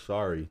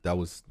sorry, that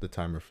was the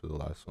timer for the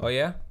last one. Oh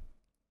yeah.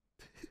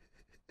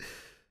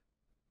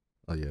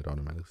 Oh yeah, it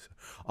automatically.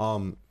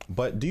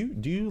 But do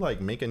you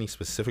like make any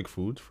specific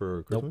foods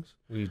for Christmas?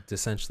 Nope. We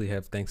essentially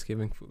have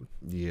Thanksgiving food.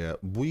 Yeah,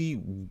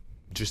 we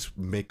just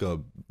make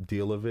a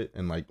deal of it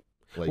and make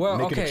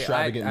an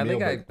extravagant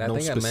meal. I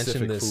think I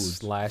mentioned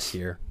this last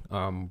year.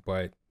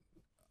 But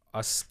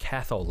us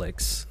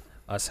Catholics,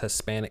 us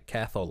Hispanic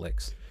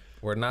Catholics,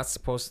 we're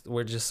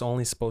just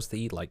only supposed to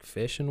eat like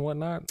fish and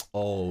whatnot.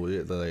 Oh,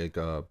 like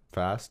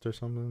fast or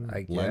something?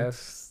 I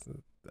guess.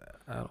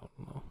 I don't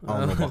know. I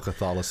don't know about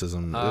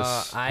Catholicism.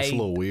 It's a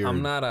little weird.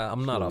 I'm not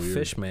a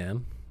fish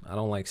man. I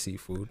don't like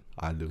seafood.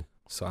 I do.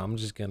 So I'm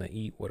just gonna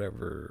eat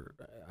whatever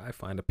I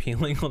find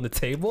appealing on the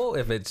table.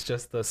 If it's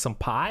just some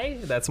pie,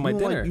 that's my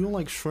dinner. You don't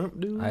like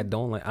shrimp, dude? I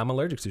don't like. I'm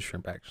allergic to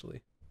shrimp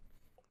actually.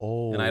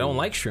 Oh. And I don't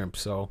like shrimp,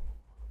 so.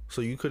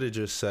 So you could have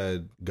just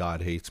said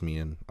God hates me,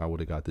 and I would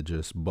have got the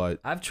gist. But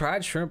I've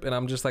tried shrimp, and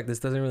I'm just like, this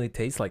doesn't really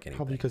taste like anything.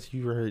 Probably because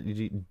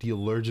the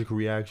allergic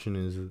reaction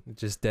is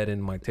just dead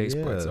in my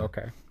taste buds.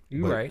 Okay.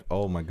 You're right.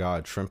 Oh my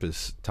God, shrimp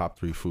is top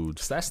 3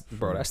 foods. That's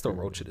the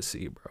roach of the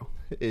sea, bro.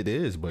 It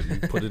is, but you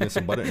put it in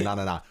some butter.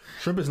 Nah.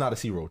 Shrimp is not a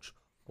sea roach.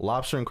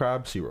 Lobster and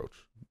crab, sea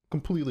roach.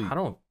 Completely. I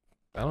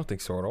don't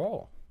think so at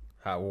all.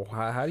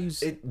 How do you?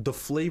 The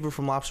flavor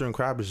from lobster and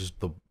crab is just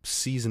the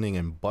seasoning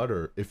and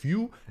butter. If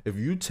you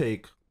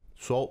take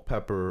salt,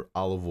 pepper,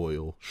 olive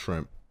oil,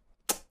 shrimp.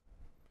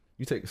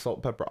 You take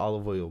salt, pepper,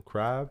 olive oil,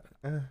 crab.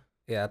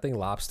 Yeah, I think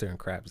lobster and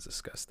crab is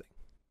disgusting.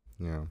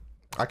 Yeah,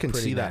 I can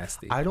see that.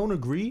 Nasty. I don't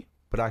agree,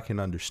 but I can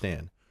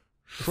understand.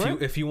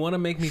 Shrimp, if you want to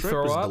make me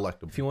throw up,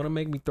 delectable. If you want to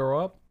make me throw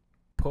up,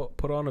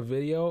 put on a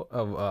video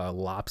of a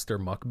lobster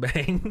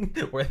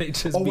mukbang where they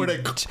just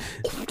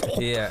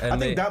yeah. And I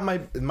think that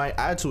might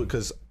add to it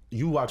because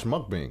you watch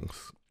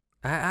mukbangs.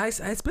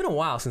 It's been a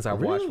while since I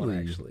watched one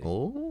actually.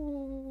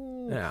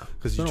 Oh, yeah,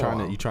 because you're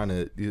trying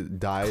to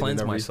diet cleanse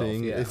and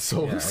everything. Myself, yeah. It's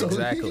so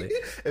exactly.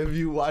 If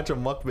you watch a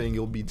mukbang,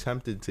 you'll be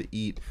tempted to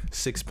eat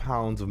 6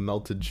 pounds of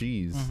melted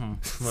cheese.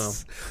 Mm-hmm. Well,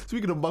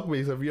 speaking of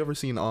mukbangs, have you ever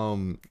seen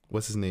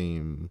what's his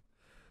name?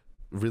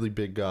 Really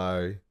big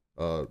guy,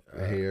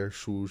 hair,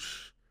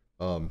 swoosh,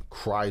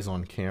 cries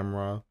on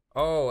camera.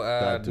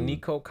 Oh,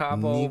 Nico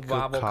Cabo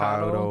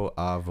Avocado.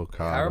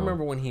 I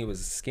remember when he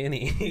was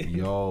skinny.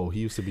 Yo,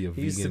 he used to be a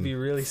vegan. He used to be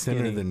really skinny.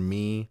 Thinner than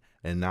me,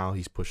 and now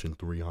he's pushing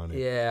 300.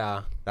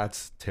 Yeah.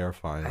 That's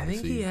terrifying. I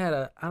think he had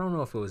I don't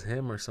know if it was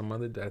him or some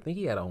other, I think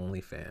he had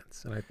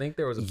OnlyFans. And I think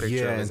there was a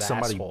picture of his and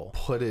somebody asshole.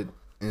 put it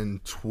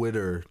in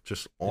Twitter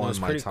just on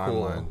my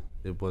timeline. Cool.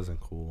 It wasn't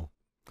cool.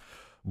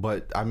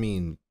 But, I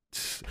mean,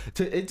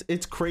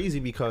 it's crazy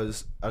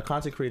because a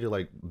content creator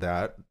like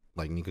that,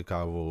 like Nico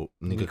Cabo,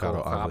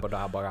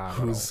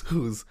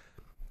 who's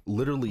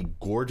literally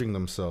gorging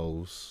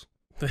themselves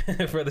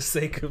for the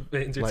sake of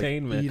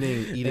entertainment, like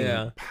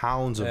eating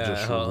pounds of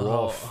just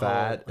raw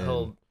fat.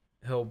 He'll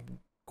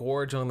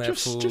gorge on that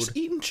food, just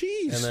eating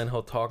cheese, and then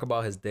he'll talk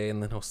about his day,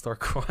 and then he'll start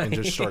crying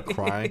and just start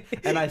crying.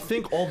 And I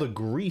think all the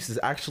grease is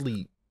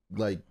actually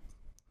like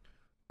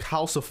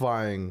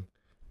calcifying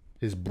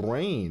his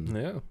brain.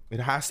 Yeah,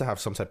 it has to have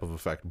some type of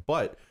effect,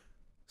 but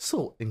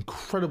still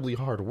incredibly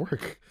hard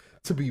work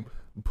to be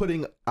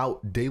putting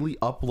out daily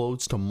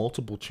uploads to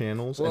multiple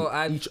channels. Well,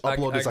 and each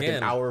upload is like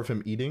an hour of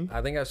him eating.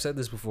 I think I've said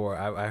this before.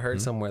 I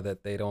heard somewhere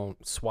that they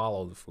don't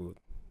swallow the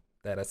food,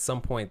 that at some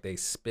point they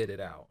spit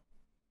it out,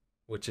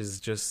 which is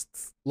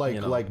just like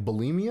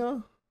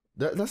bulimia.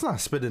 That's not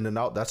spitting it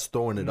out. That's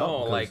throwing it up.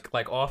 No,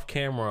 like off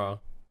camera.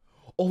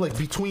 Oh, like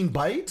between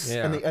bites,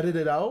 and they edit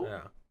it out.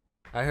 Yeah.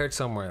 I heard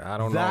somewhere. I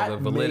don't know the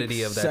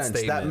validity of that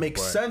statement. That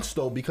makes sense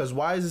though, because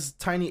why is this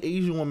tiny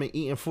Asian woman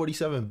eating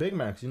 47 Big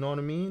Macs? You know what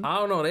I mean? I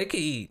don't know. They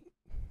can eat.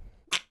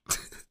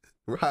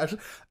 Raj,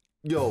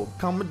 yo,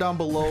 comment down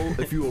below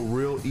if you a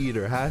real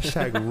eater.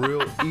 Hashtag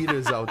real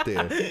eaters out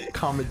there.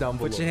 Comment down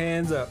below. Put your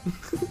hands up.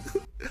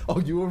 Oh,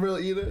 you a real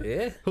eater?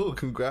 Yeah. Oh,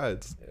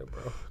 congrats. Yeah,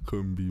 bro.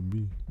 Couldn't be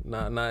me.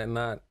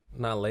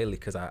 Not lately,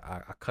 because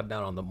I cut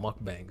down on the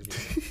mukbangs.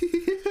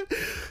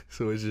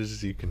 So it's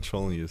just you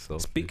controlling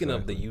yourself. Speaking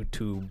of the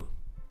YouTube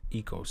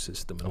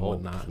ecosystem and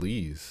whatnot.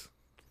 Please.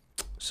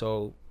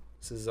 So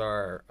this is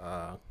our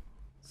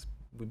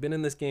we've been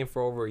in this game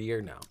for over a year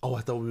now. Oh,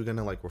 I thought we were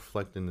gonna like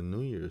reflect in the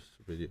New Year's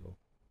video.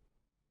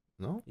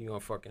 No? You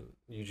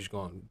just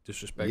gonna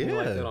disrespect me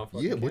like that on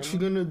fucking camera? What you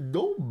gonna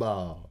do,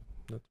 Bob?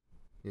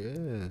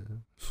 Yeah.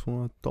 That's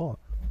what I thought.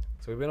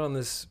 So we've been on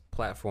this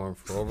platform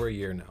for over a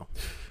year now.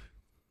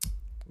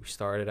 We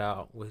started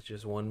out with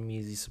just one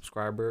measly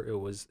subscriber. It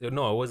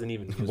wasn't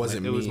even.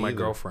 It was my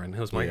girlfriend. It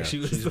was my. She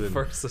was the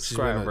first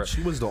subscriber.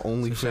 She was the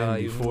only fan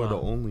before the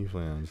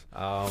OnlyFans.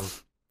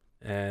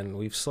 And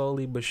we've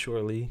slowly but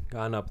surely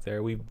gone up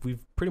there. We've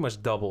pretty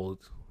much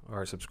doubled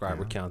our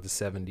subscriber count to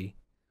 70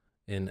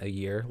 in a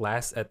year.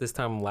 Last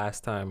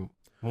time,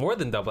 more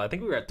than double. I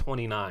think we were at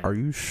 29. Are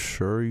you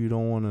sure you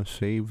don't want to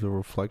save the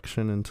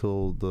reflection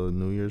until the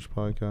New Year's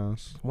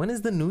podcast? When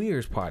is the New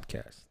Year's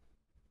podcast?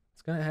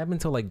 It's gonna happen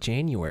until like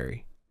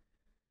January.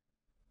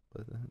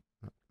 But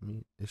I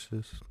mean, it's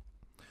just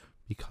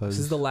because this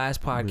is the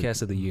last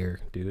podcast of the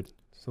year, dude.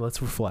 So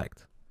let's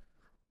reflect.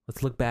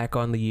 Let's look back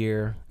on the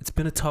year. It's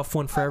been a tough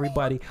one for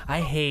everybody.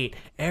 I hate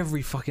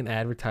every fucking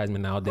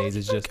advertisement nowadays.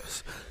 It's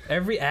just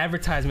every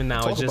advertisement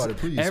now is just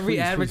every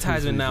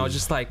advertisement now is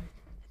just like,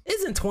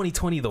 isn't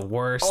 2020 the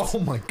worst? Oh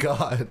my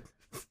god.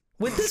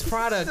 With this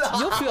product,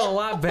 you'll feel a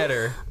lot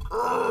better.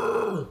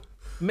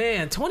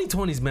 Man,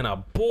 2020's been a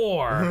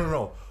bore.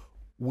 No.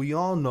 We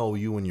all know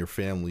you and your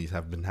families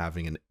have been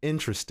having an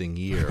interesting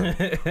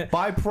year.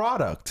 Buy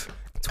product.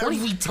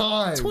 Every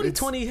time.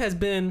 2020 has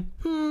been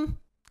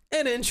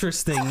an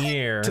interesting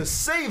year. To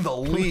say the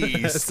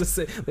least.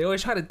 They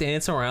always try to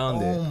dance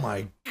around it. Oh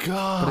my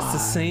god. But it's the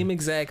same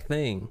exact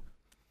thing.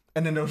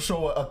 And then they'll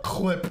show a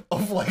clip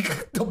of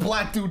like the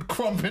black dude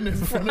crumping in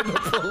front of the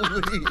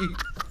police.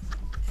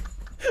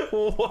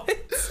 What?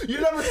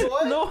 You never saw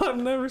it? No, I've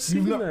never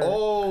seen that.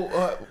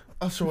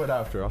 I'll show it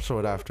after. All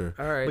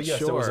right, but yes,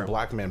 there was a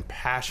black man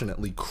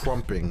passionately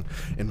crumping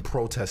in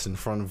protest in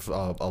front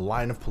of a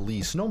line of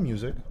police. No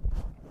music,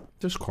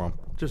 just crump,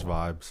 just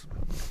vibes.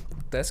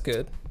 That's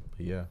good.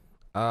 But yeah.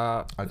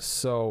 I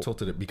So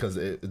tilted it because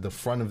the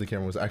front of the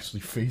camera was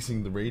actually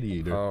facing the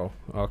radiator. oh,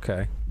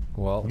 okay.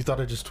 Well, You thought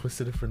I just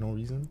twisted it for no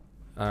reason?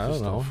 I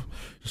don't know.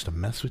 Just to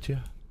mess with you?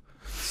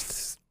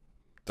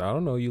 I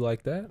don't know you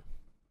like that,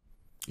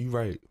 You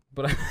right.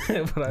 but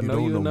I know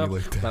don't you know me enough.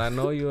 like that. But I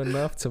know you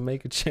enough to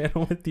make a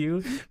channel with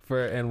you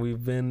and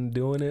we've been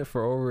doing it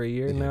for over a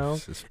year now.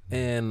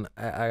 And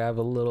I have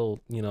a little,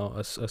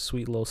 a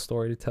sweet little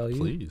story to tell you.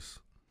 Please.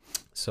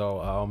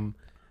 So,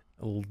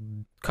 a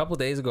couple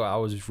days ago, I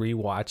was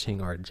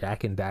rewatching our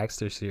Jack and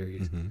Daxter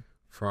series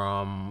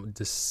from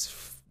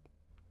this.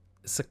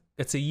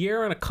 It's a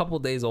year and a couple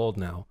days old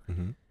now,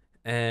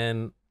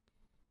 and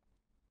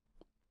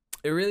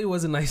it really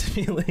was a nice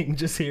feeling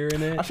just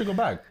hearing it. I should go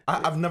back.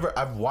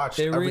 I've watched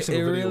every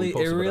single video we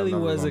posted, it really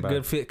was a back.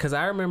 good fit because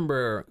I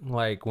remember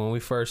like when we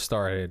first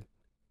started,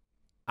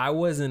 I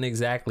wasn't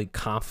exactly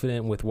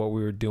confident with what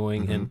we were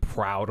doing and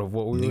proud of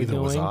what we were doing.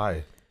 Neither was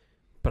I.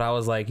 But I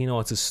was like,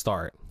 it's a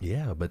start.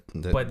 Yeah, but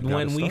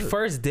when we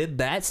first did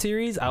that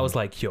series, I was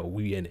like, yo,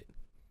 we in it.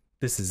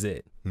 This is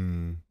it.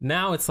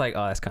 Now it's like,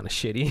 oh, that's kind of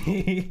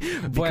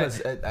shitty.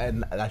 Because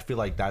and I feel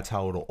like that's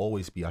how it'll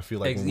always be. I feel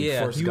like when we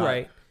first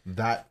got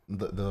that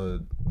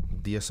the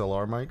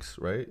DSLR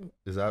mics, right?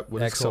 Is that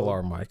what it's called?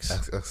 XLR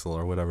mics.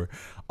 XLR, whatever.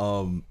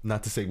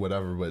 Not to say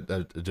whatever, but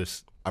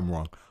I'm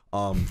wrong.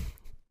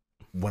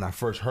 When I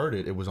first heard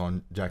it, it was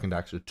on Jack and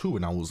Daxter 2,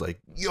 and I was like,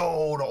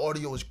 yo, the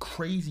audio is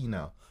crazy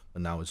now.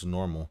 But now it's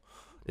normal.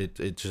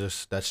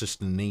 That's just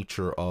the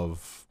nature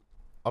of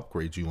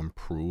upgrades. You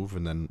improve,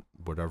 and then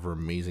whatever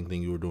amazing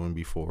thing you were doing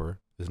before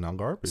is now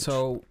garbage.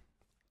 So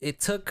it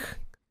took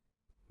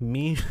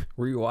me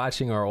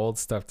rewatching our old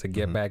stuff to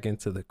get back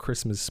into the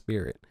Christmas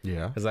spirit.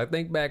 Yeah. Because I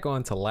think back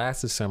on to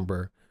last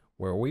December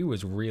where we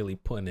was really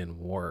putting in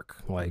work.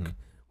 Like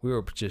we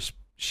were just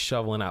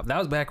shoveling out. That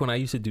was back when I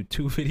used to do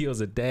 2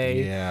 videos a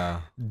day.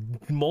 Yeah.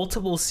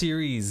 Multiple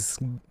series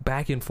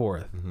back and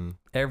forth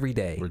every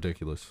day.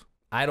 Ridiculous.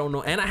 I don't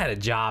know. And I had a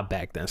job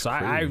back then. So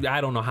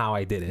I don't know how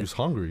I did it. He was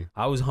hungry.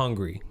 I was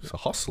hungry. He's a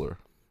hustler.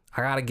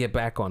 I got to get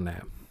back on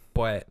that.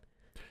 But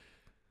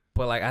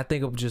like, I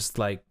think of just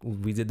like,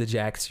 we did the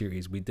Jack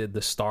series. We did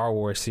the Star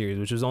Wars series,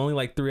 which was only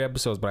like 3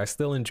 episodes, but I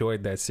still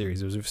enjoyed that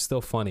series. It was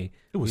still funny.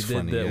 It was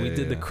funny. We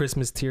did the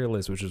Christmas tier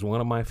list, which was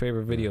one of my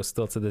favorite videos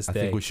still to this day. I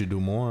think we should do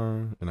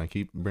more, and I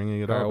keep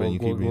bringing it up, and you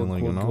keep being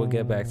like, we'll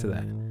get back to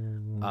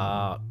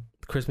that.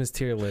 Christmas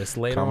tier list.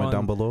 Comment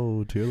down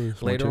below, tier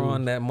list. Later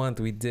on that month,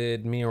 me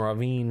and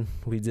Raveen,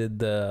 we did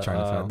the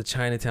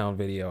Chinatown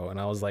video, and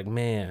I was like,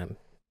 man,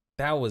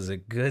 that was a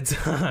good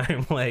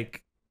time.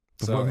 Like,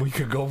 so when we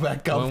could go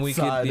back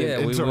outside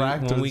and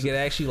interact. When we could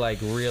actually like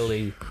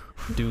really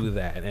do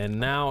that.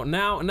 And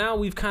now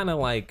we've kind of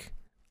like,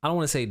 I don't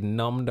want to say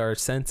numbed our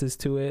senses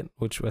to it,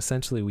 which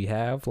essentially we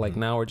have. Like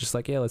now we're just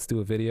like, yeah, let's do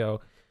a video.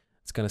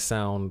 It's going to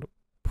sound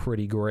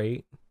pretty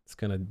great. It's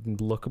going to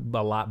look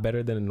a lot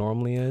better than it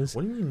normally is.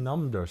 What do you mean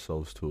numbed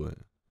ourselves to it?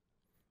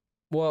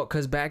 Well,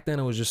 because back then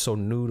it was just so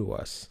new to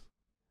us.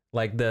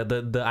 Like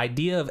the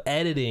idea of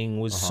editing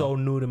was so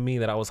new to me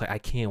that I was like, I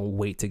can't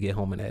wait to get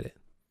home and edit.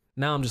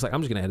 Now I'm just like,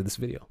 I'm just going to edit this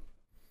video.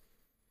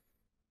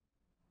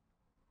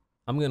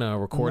 I'm going to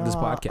record this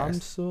podcast.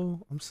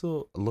 I'm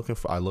still looking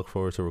for, I look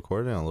forward to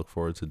recording. I look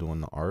forward to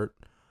doing the art.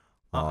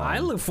 I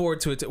look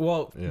forward to it.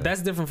 Well,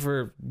 that's different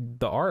for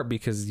the art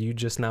because you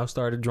just now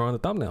started drawing the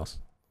thumbnails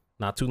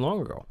not too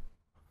long ago.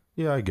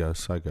 Yeah, I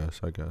guess.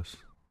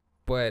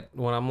 But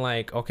when I'm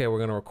like, okay, we're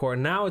going to record.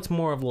 Now it's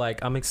more of like,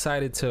 I'm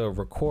excited to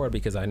record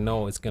because I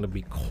know it's going to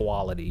be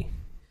quality.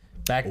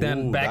 Back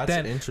then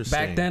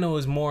it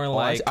was more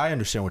like, I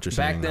understand what you're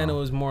saying. Back then it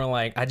was more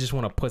like, I just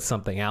want to put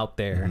something out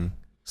there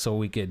so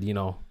we could,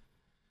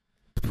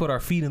 put our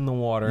feet in the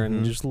water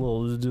and just do a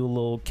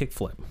little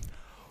kickflip.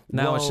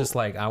 Now it's just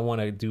like, I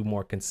want to do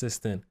more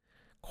consistent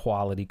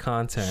quality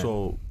content.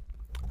 So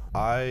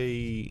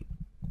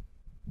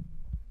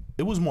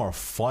it was more a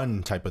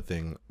fun type of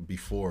thing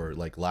before,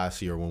 like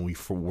last year when we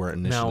were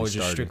initially now it's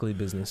just started. Strictly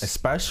business.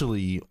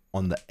 Especially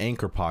on the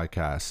Anchor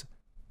podcast,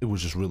 it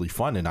was just really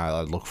fun, and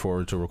I look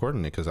forward to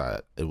recording it because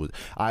I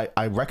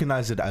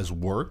recognize it as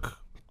work,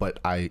 but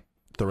I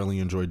thoroughly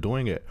enjoyed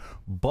doing it.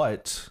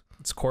 But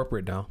it's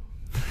corporate now.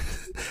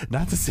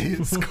 Not to say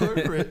it's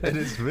corporate, it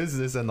is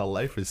business, and the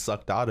life is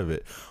sucked out of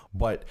it.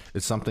 But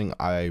it's something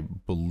I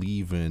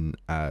believe in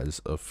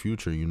as a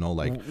future.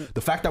 Like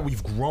the fact that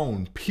we've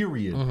grown,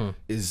 period,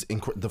 is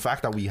the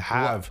fact that we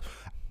have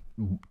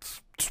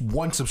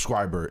 1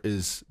 subscriber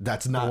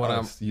that's not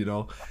us,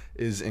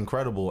 is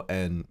incredible.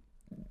 And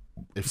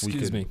if we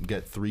could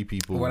get 3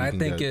 people, what I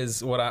think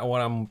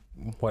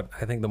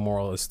the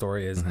moral of the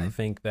story is, I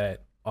think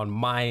that on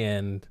my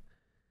end,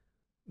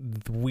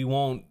 we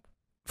won't.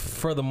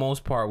 For the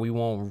most part, we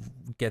won't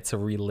get to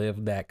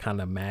relive that kind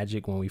of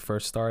magic when we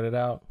first started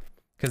out.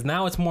 Because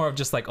now it's more of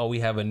just like, oh, we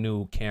have a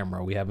new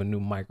camera. We have a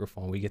new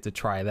microphone. We get to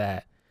try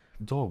that.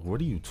 Dog,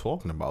 what are you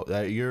talking about?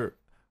 I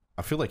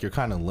feel like you're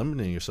kind of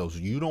limiting yourselves.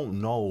 You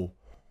don't know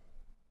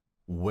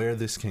where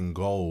this can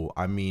go.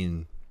 I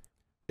mean,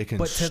 it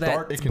can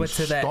start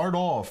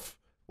off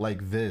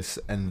like this,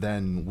 and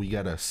then we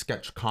get a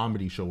sketch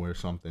comedy show or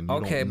something. You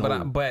okay, don't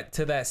know. but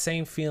to that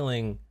same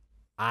feeling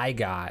I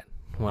got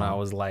when I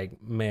was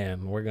like,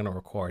 man, we're gonna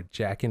record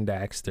Jak and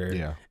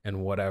Daxter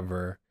and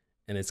whatever,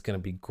 and it's gonna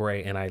be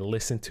great. And I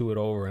listened to it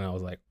over, and I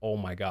was like, oh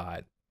my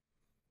god,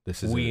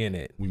 this is in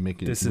it. We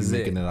making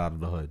it out of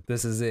the hood.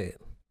 This is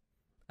it.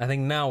 I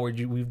think now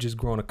we've just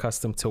grown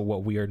accustomed to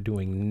what we are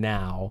doing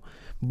now.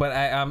 But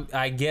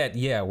I get,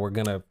 we're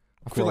gonna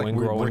grow and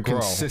grow and grow.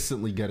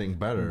 Consistently getting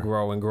better.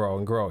 Grow and grow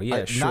and grow.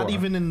 Yeah, sure. Not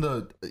even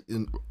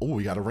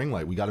we got a ring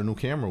light, we got a new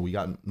camera, we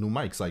got new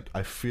mics. Like,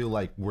 I feel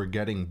like we're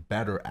getting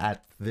better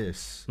at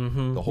this.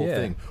 The whole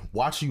thing.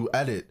 Watch you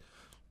edit.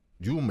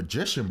 You a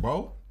magician,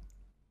 bro.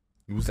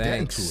 You was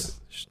getting to it.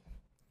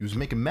 You was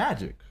making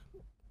magic.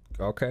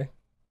 Okay.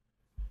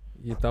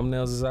 Your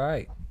thumbnails is all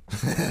right.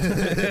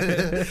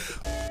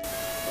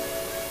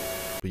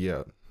 But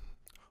yeah,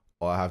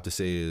 all I have to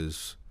say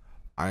is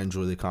I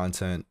enjoy the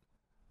content.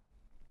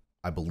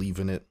 I believe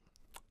in it.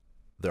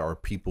 There are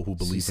people who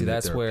believe in it.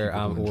 That's where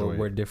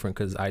we're different,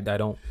 because I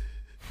don't.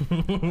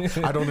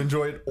 I don't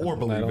enjoy it or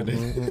believe in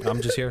it. I'm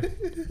just here.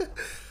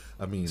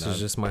 I mean, this is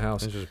just my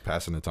house. It's just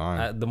passing the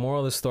time. The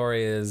moral of the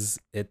story is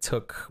it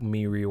took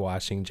me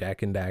rewatching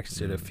Jak and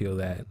Daxter to feel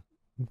that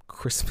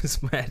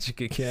Christmas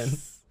magic again.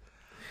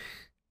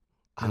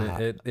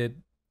 And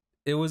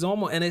it was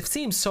almost, and it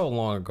seems so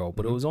long ago,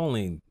 but it was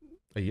only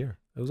a year.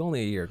 It was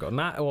only a year ago. It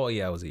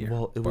was a year.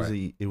 Well, it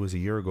was a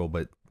year ago,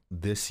 but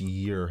this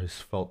year has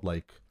felt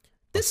like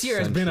this year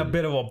has been a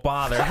bit of a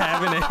bother,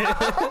 haven't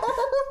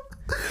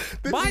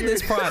it? Buy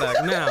this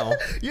product now.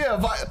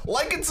 Yeah,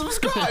 like and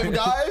subscribe,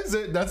 guys.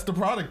 That's the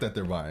product that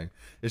they're buying.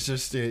 It's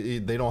just they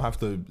don't have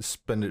to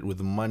spend it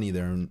with money.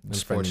 They're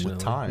spending it with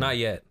time. Not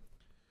yet.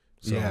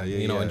 So,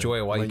 enjoy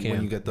it while you can.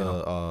 When you get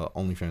the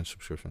OnlyFans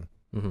subscription.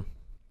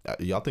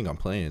 Y'all think I'm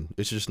playing?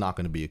 It's just not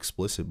going to be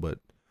explicit, but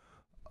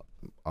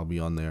I'll be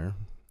on there.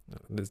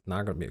 It's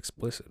not going to be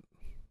explicit.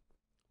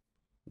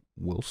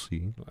 We'll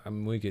see. I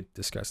mean, we could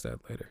discuss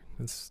that later.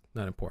 It's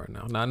not important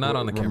now. Not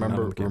on the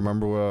camera.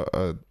 Remember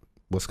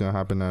what's going to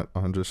happen at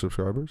 100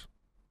 subscribers?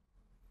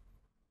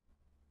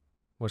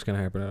 What's going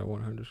to happen at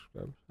 100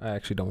 subscribers? I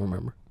actually don't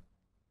remember.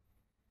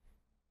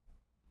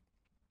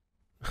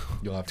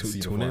 You'll have to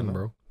tune in,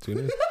 bro.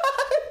 Tune in.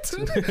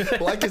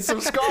 Like and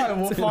subscribe.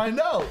 We'll find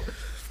out.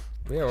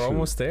 Yeah, we're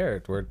almost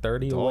there. We're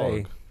 30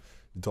 away.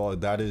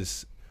 Dog, that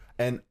is,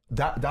 and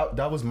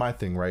that was my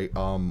thing, right?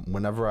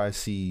 Whenever I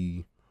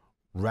see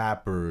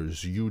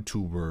rappers,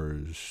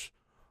 YouTubers,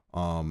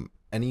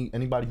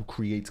 anybody who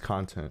creates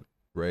content,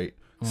 right,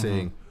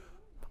 saying,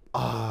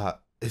 I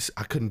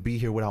couldn't be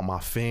here without my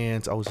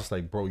fans. I was just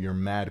like, bro, you're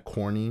mad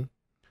corny.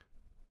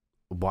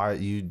 Why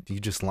you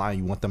just lying?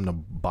 You want them to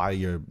buy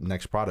your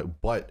next product,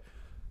 but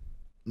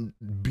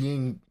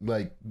being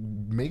like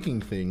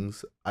making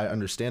things, I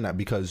understand that,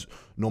 because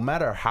no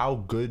matter how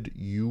good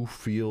you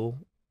feel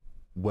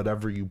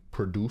whatever you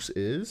produce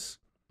is,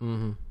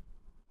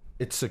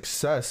 its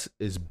success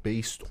is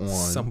based on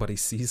somebody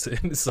sees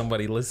it,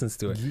 somebody listens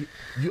to it.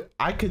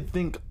 I could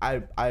think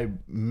I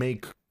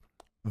make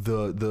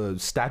the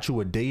statue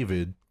of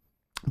David,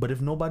 but if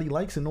nobody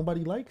likes it,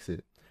 nobody likes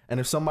it. And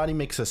if somebody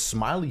makes a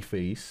smiley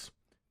face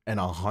and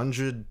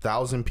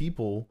 100,000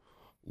 people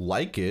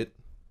like it,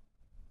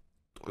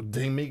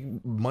 they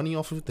make money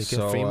off of it. They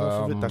get fame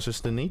off of it. That's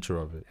just the nature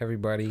of it.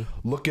 Everybody,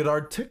 look at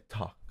our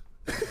TikTok.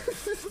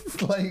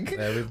 Like,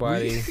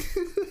 everybody.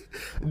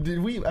 Did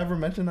we ever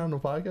mention that on the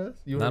podcast?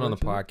 Not on the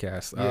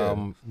podcast.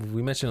 Yeah.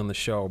 We mentioned on the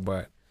show,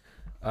 but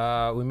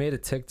we made a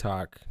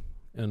TikTok,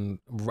 and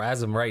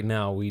as of right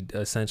now, we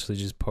essentially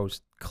just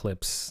post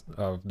clips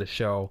of the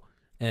show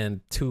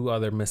and 2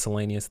 other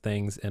miscellaneous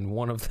things, and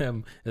one of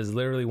them is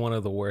literally one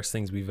of the worst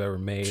things we've ever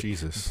made.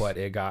 Jesus. But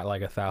it got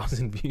like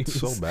 1,000 views.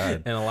 So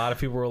bad. And a lot of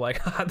people were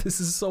like, this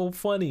is so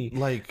funny.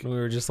 Like, and we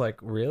were just like,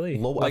 really?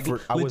 Low like,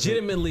 effort.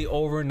 Legitimately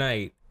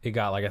overnight, it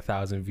got like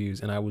 1,000 views,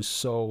 and I was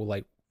so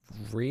like,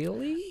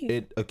 really?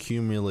 It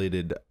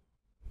accumulated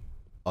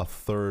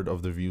 1/3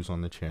 of the views on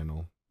the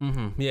channel.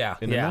 Yeah.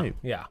 In a night.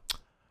 Yeah.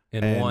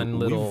 In one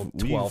little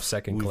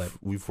 12-second clip.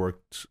 We've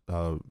worked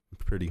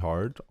pretty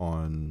hard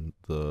on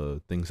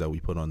the things that we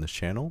put on this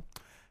channel,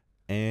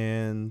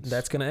 and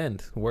that's gonna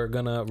end. We're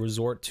gonna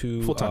resort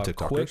to full-time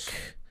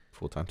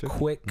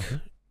quick,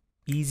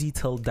 easy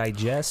to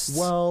digest.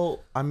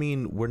 Well, I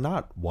mean, we're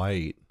not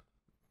white,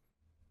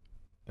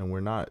 and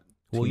we're not.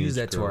 We'll use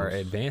that to our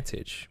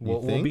advantage.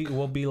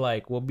 We'll be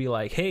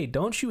like, hey,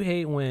 don't you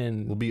hate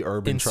when we'll be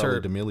urban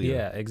Charli D'Amelio?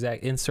 Yeah,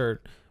 exactly.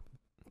 Insert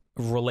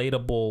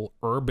relatable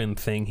urban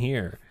thing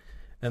here,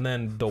 and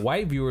then the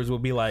white viewers will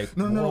be like,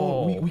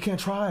 no, we can't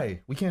try,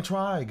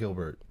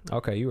 Gilbert.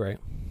 Okay, you're right.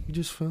 You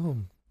just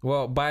film.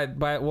 Well, by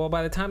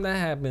the time that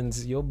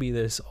happens, you'll be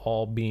this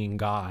all being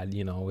God,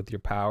 with your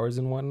powers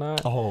and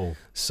whatnot. Oh,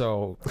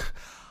 so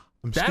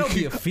that'll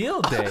be a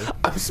field day.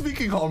 I'm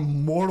speaking on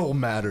mortal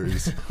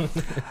matters,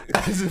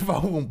 as if I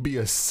won't be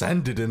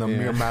ascended in a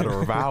mere matter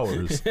of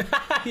hours.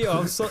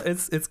 Yo,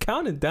 it's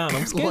counting down.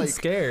 I'm getting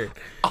scared.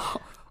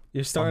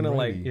 You're starting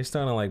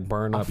to like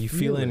burn up. You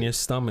feel it in your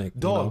stomach.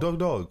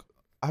 Dog.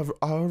 I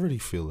already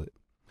feel it.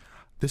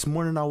 This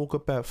morning I woke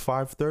up at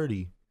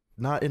 5:30,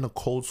 not in a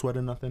cold sweat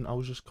or nothing. I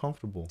was just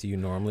comfortable. Do you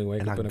normally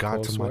wake up in a cold sweat? And I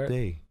got to my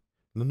day.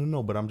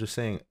 No. But I'm just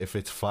saying, if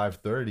it's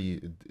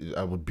 5:30,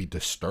 I would be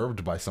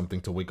disturbed by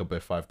something to wake up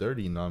at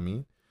 5:30. You know what I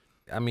mean?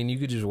 I mean, you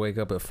could just wake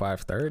up at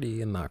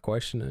 5:30 and not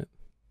question it.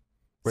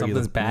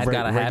 Something's bad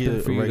gotta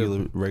happen for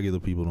you. Regular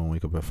people don't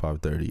wake up at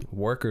 5:30.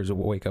 Workers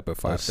will wake up at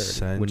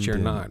 5:30, which you're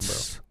not,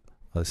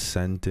 bro.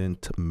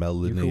 Ascendant,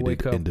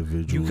 melanated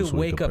individuals. You could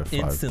wake up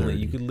instantly.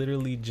 You could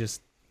literally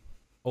just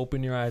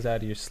open your eyes out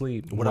of your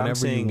sleep. What I'm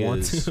saying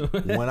is,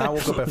 when I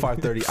woke up at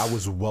 5:30, I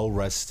was well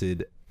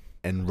rested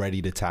and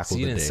ready to tackle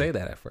the day. You didn't say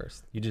that at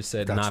first. You just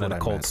said not in a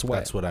cold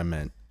sweat. That's what I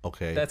meant.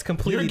 Okay. That's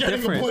completely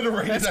different. You're getting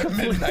obliterated at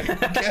midnight,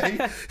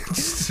 okay?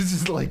 It's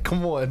just like,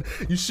 come on.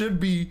 You should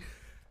be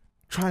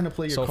trying to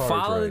play your cards right. So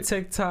follow the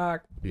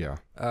TikTok. Yeah.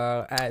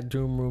 At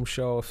Doom Room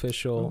Show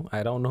Official.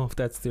 I don't know if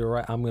that's the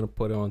right. I'm gonna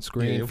put it on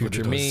screen.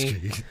 Future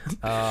me.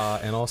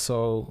 And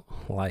also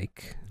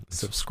like,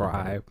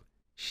 subscribe,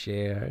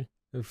 share,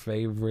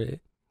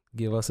 favorite,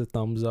 give us a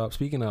thumbs up.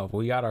 Speaking of,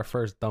 we got our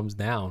first thumbs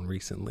down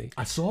recently.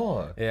 I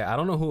saw. Yeah, I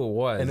don't know who it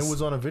was. And it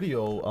was on a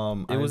video.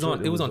 It was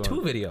on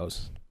two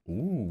videos.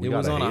 Ooh, it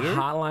was on a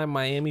Hotline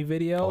Miami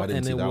video, and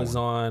it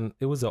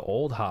was an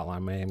old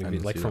Hotline Miami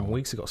video, like from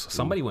weeks ago. So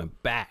somebody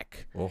went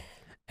back,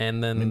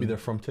 and then maybe they're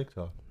from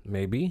TikTok.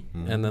 Maybe,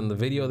 and then the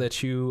video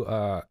that you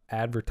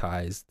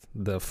advertised,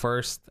 the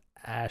first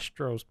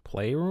Astros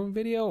Playroom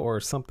video or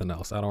something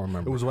else, I don't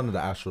remember. It was one of the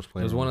Astros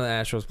Playroom. It was one of the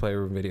Astros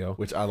Playroom video,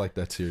 which I like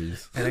that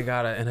series. And I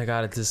got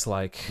a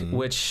dislike,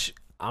 which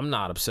I'm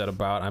not upset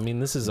about. I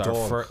mean, this is our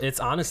first. It's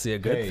honestly a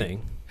good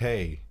thing.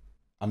 Hey.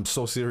 I'm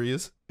so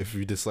serious. If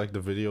you dislike the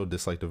video,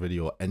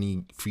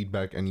 Any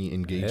feedback, any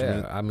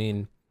engagement. Yeah, I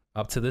mean,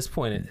 up to this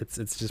point,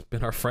 it's just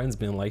been our friends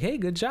being like, "Hey,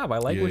 good job. I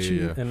like what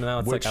you." Yeah. And now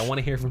it's like I want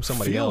to hear from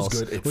somebody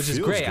else, which is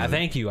great. I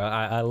thank you.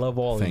 I love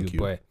all of you,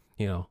 but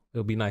you know,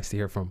 it'll be nice to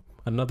hear from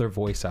another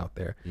voice out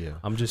there. Yeah,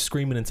 I'm just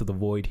screaming into the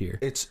void here.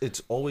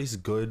 It's always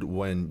good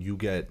when you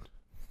get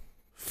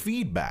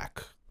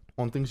feedback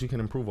on things you can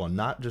improve on,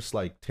 not just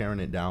like tearing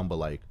it down, but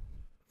like.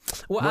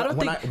 Well, I don't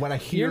think when I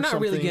hear you're not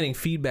really getting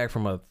feedback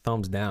from a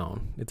thumbs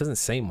down. It doesn't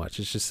say much.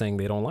 It's just saying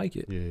they don't like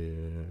it.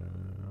 Yeah.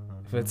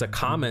 If it's a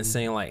comment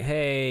saying like,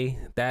 "Hey,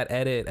 that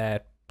edit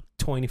at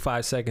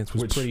 25 seconds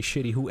was pretty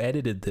shitty. Who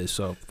edited this?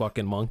 A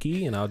fucking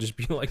monkey?" And I'll just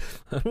be like,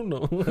 "I don't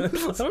know. I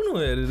don't know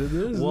who edited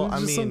this. Well,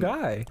 just some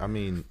guy." I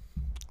mean,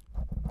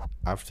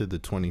 after the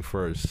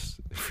 21st,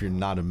 if you're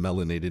not a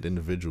melanated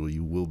individual,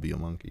 you will be a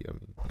monkey. I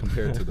mean,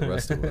 compared to the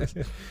rest of us.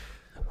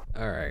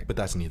 All right. But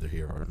that's neither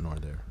here nor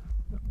there.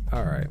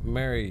 All right.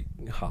 Merry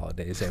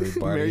holidays,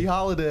 everybody. Merry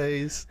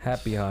holidays.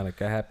 Happy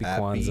Hanukkah. Happy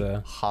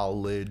Kwanzaa.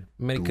 Holiday.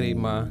 Merry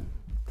Christmas.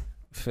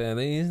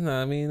 Feliz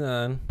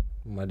Navidad.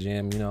 My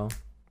jam, you know.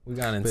 We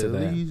got into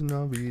Feliz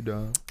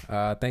Navidad.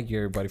 Thank you,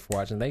 everybody, for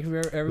watching. Thank you,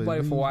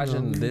 everybody, for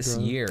watching this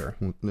year.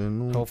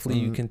 Hopefully,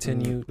 you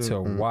continue to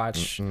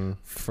watch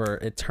for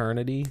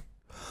eternity,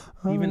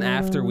 even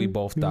after we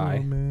both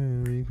die.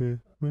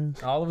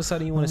 All of a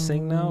sudden, you want to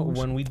sing now?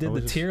 When we did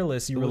the tier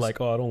list, you were like,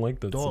 "Oh, I don't like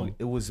that song."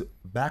 It was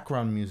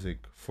background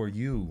music for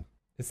you.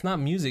 It's not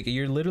music.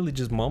 You're literally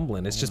just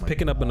mumbling. It's just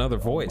picking up another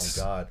voice.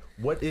 Oh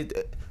my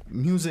God!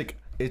 Music?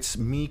 It's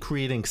me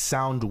creating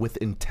sound with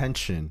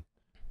intention.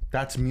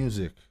 That's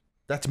music.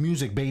 That's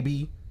music,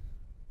 baby.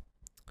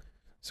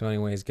 So,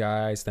 anyways,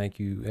 guys, thank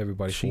you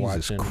everybody for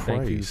watching. Christ.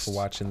 Thank you for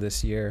watching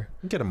this year.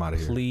 Get him out of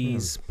here,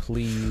 please.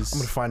 I'm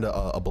gonna find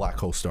a black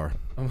co-star.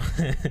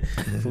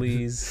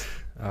 Please.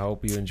 I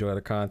hope you enjoy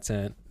the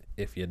content.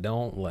 If you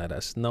don't, let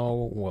us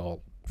know.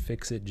 We'll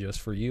fix it just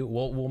for you.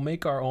 We'll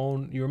make our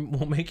own.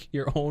 We'll make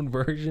your own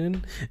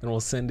version, and we'll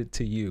send it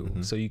to you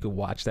so you could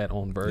watch that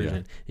own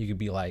version. Yeah. You could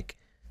be like,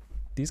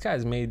 these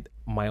guys made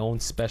my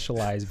own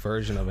specialized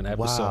version of an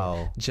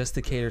episode just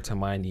to cater to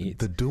my needs.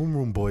 The Doom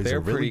Room boys are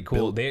really pretty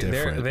cool.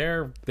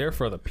 They're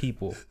for the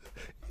people.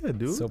 Yeah,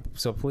 dude.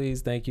 So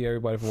please, thank you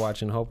everybody for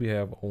watching. Hope you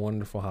have a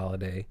wonderful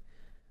holiday.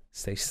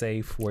 Stay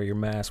safe, wear your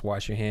mask,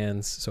 wash your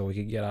hands, so we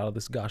could get out of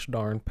this gosh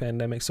darn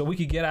pandemic. So we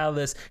could get out of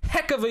this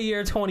heck of a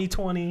year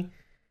 2020.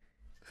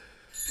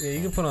 Yeah,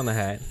 you can put on the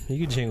hat. You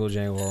can jingle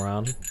jangle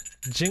around.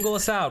 Jingle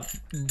us out,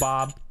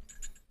 Bob.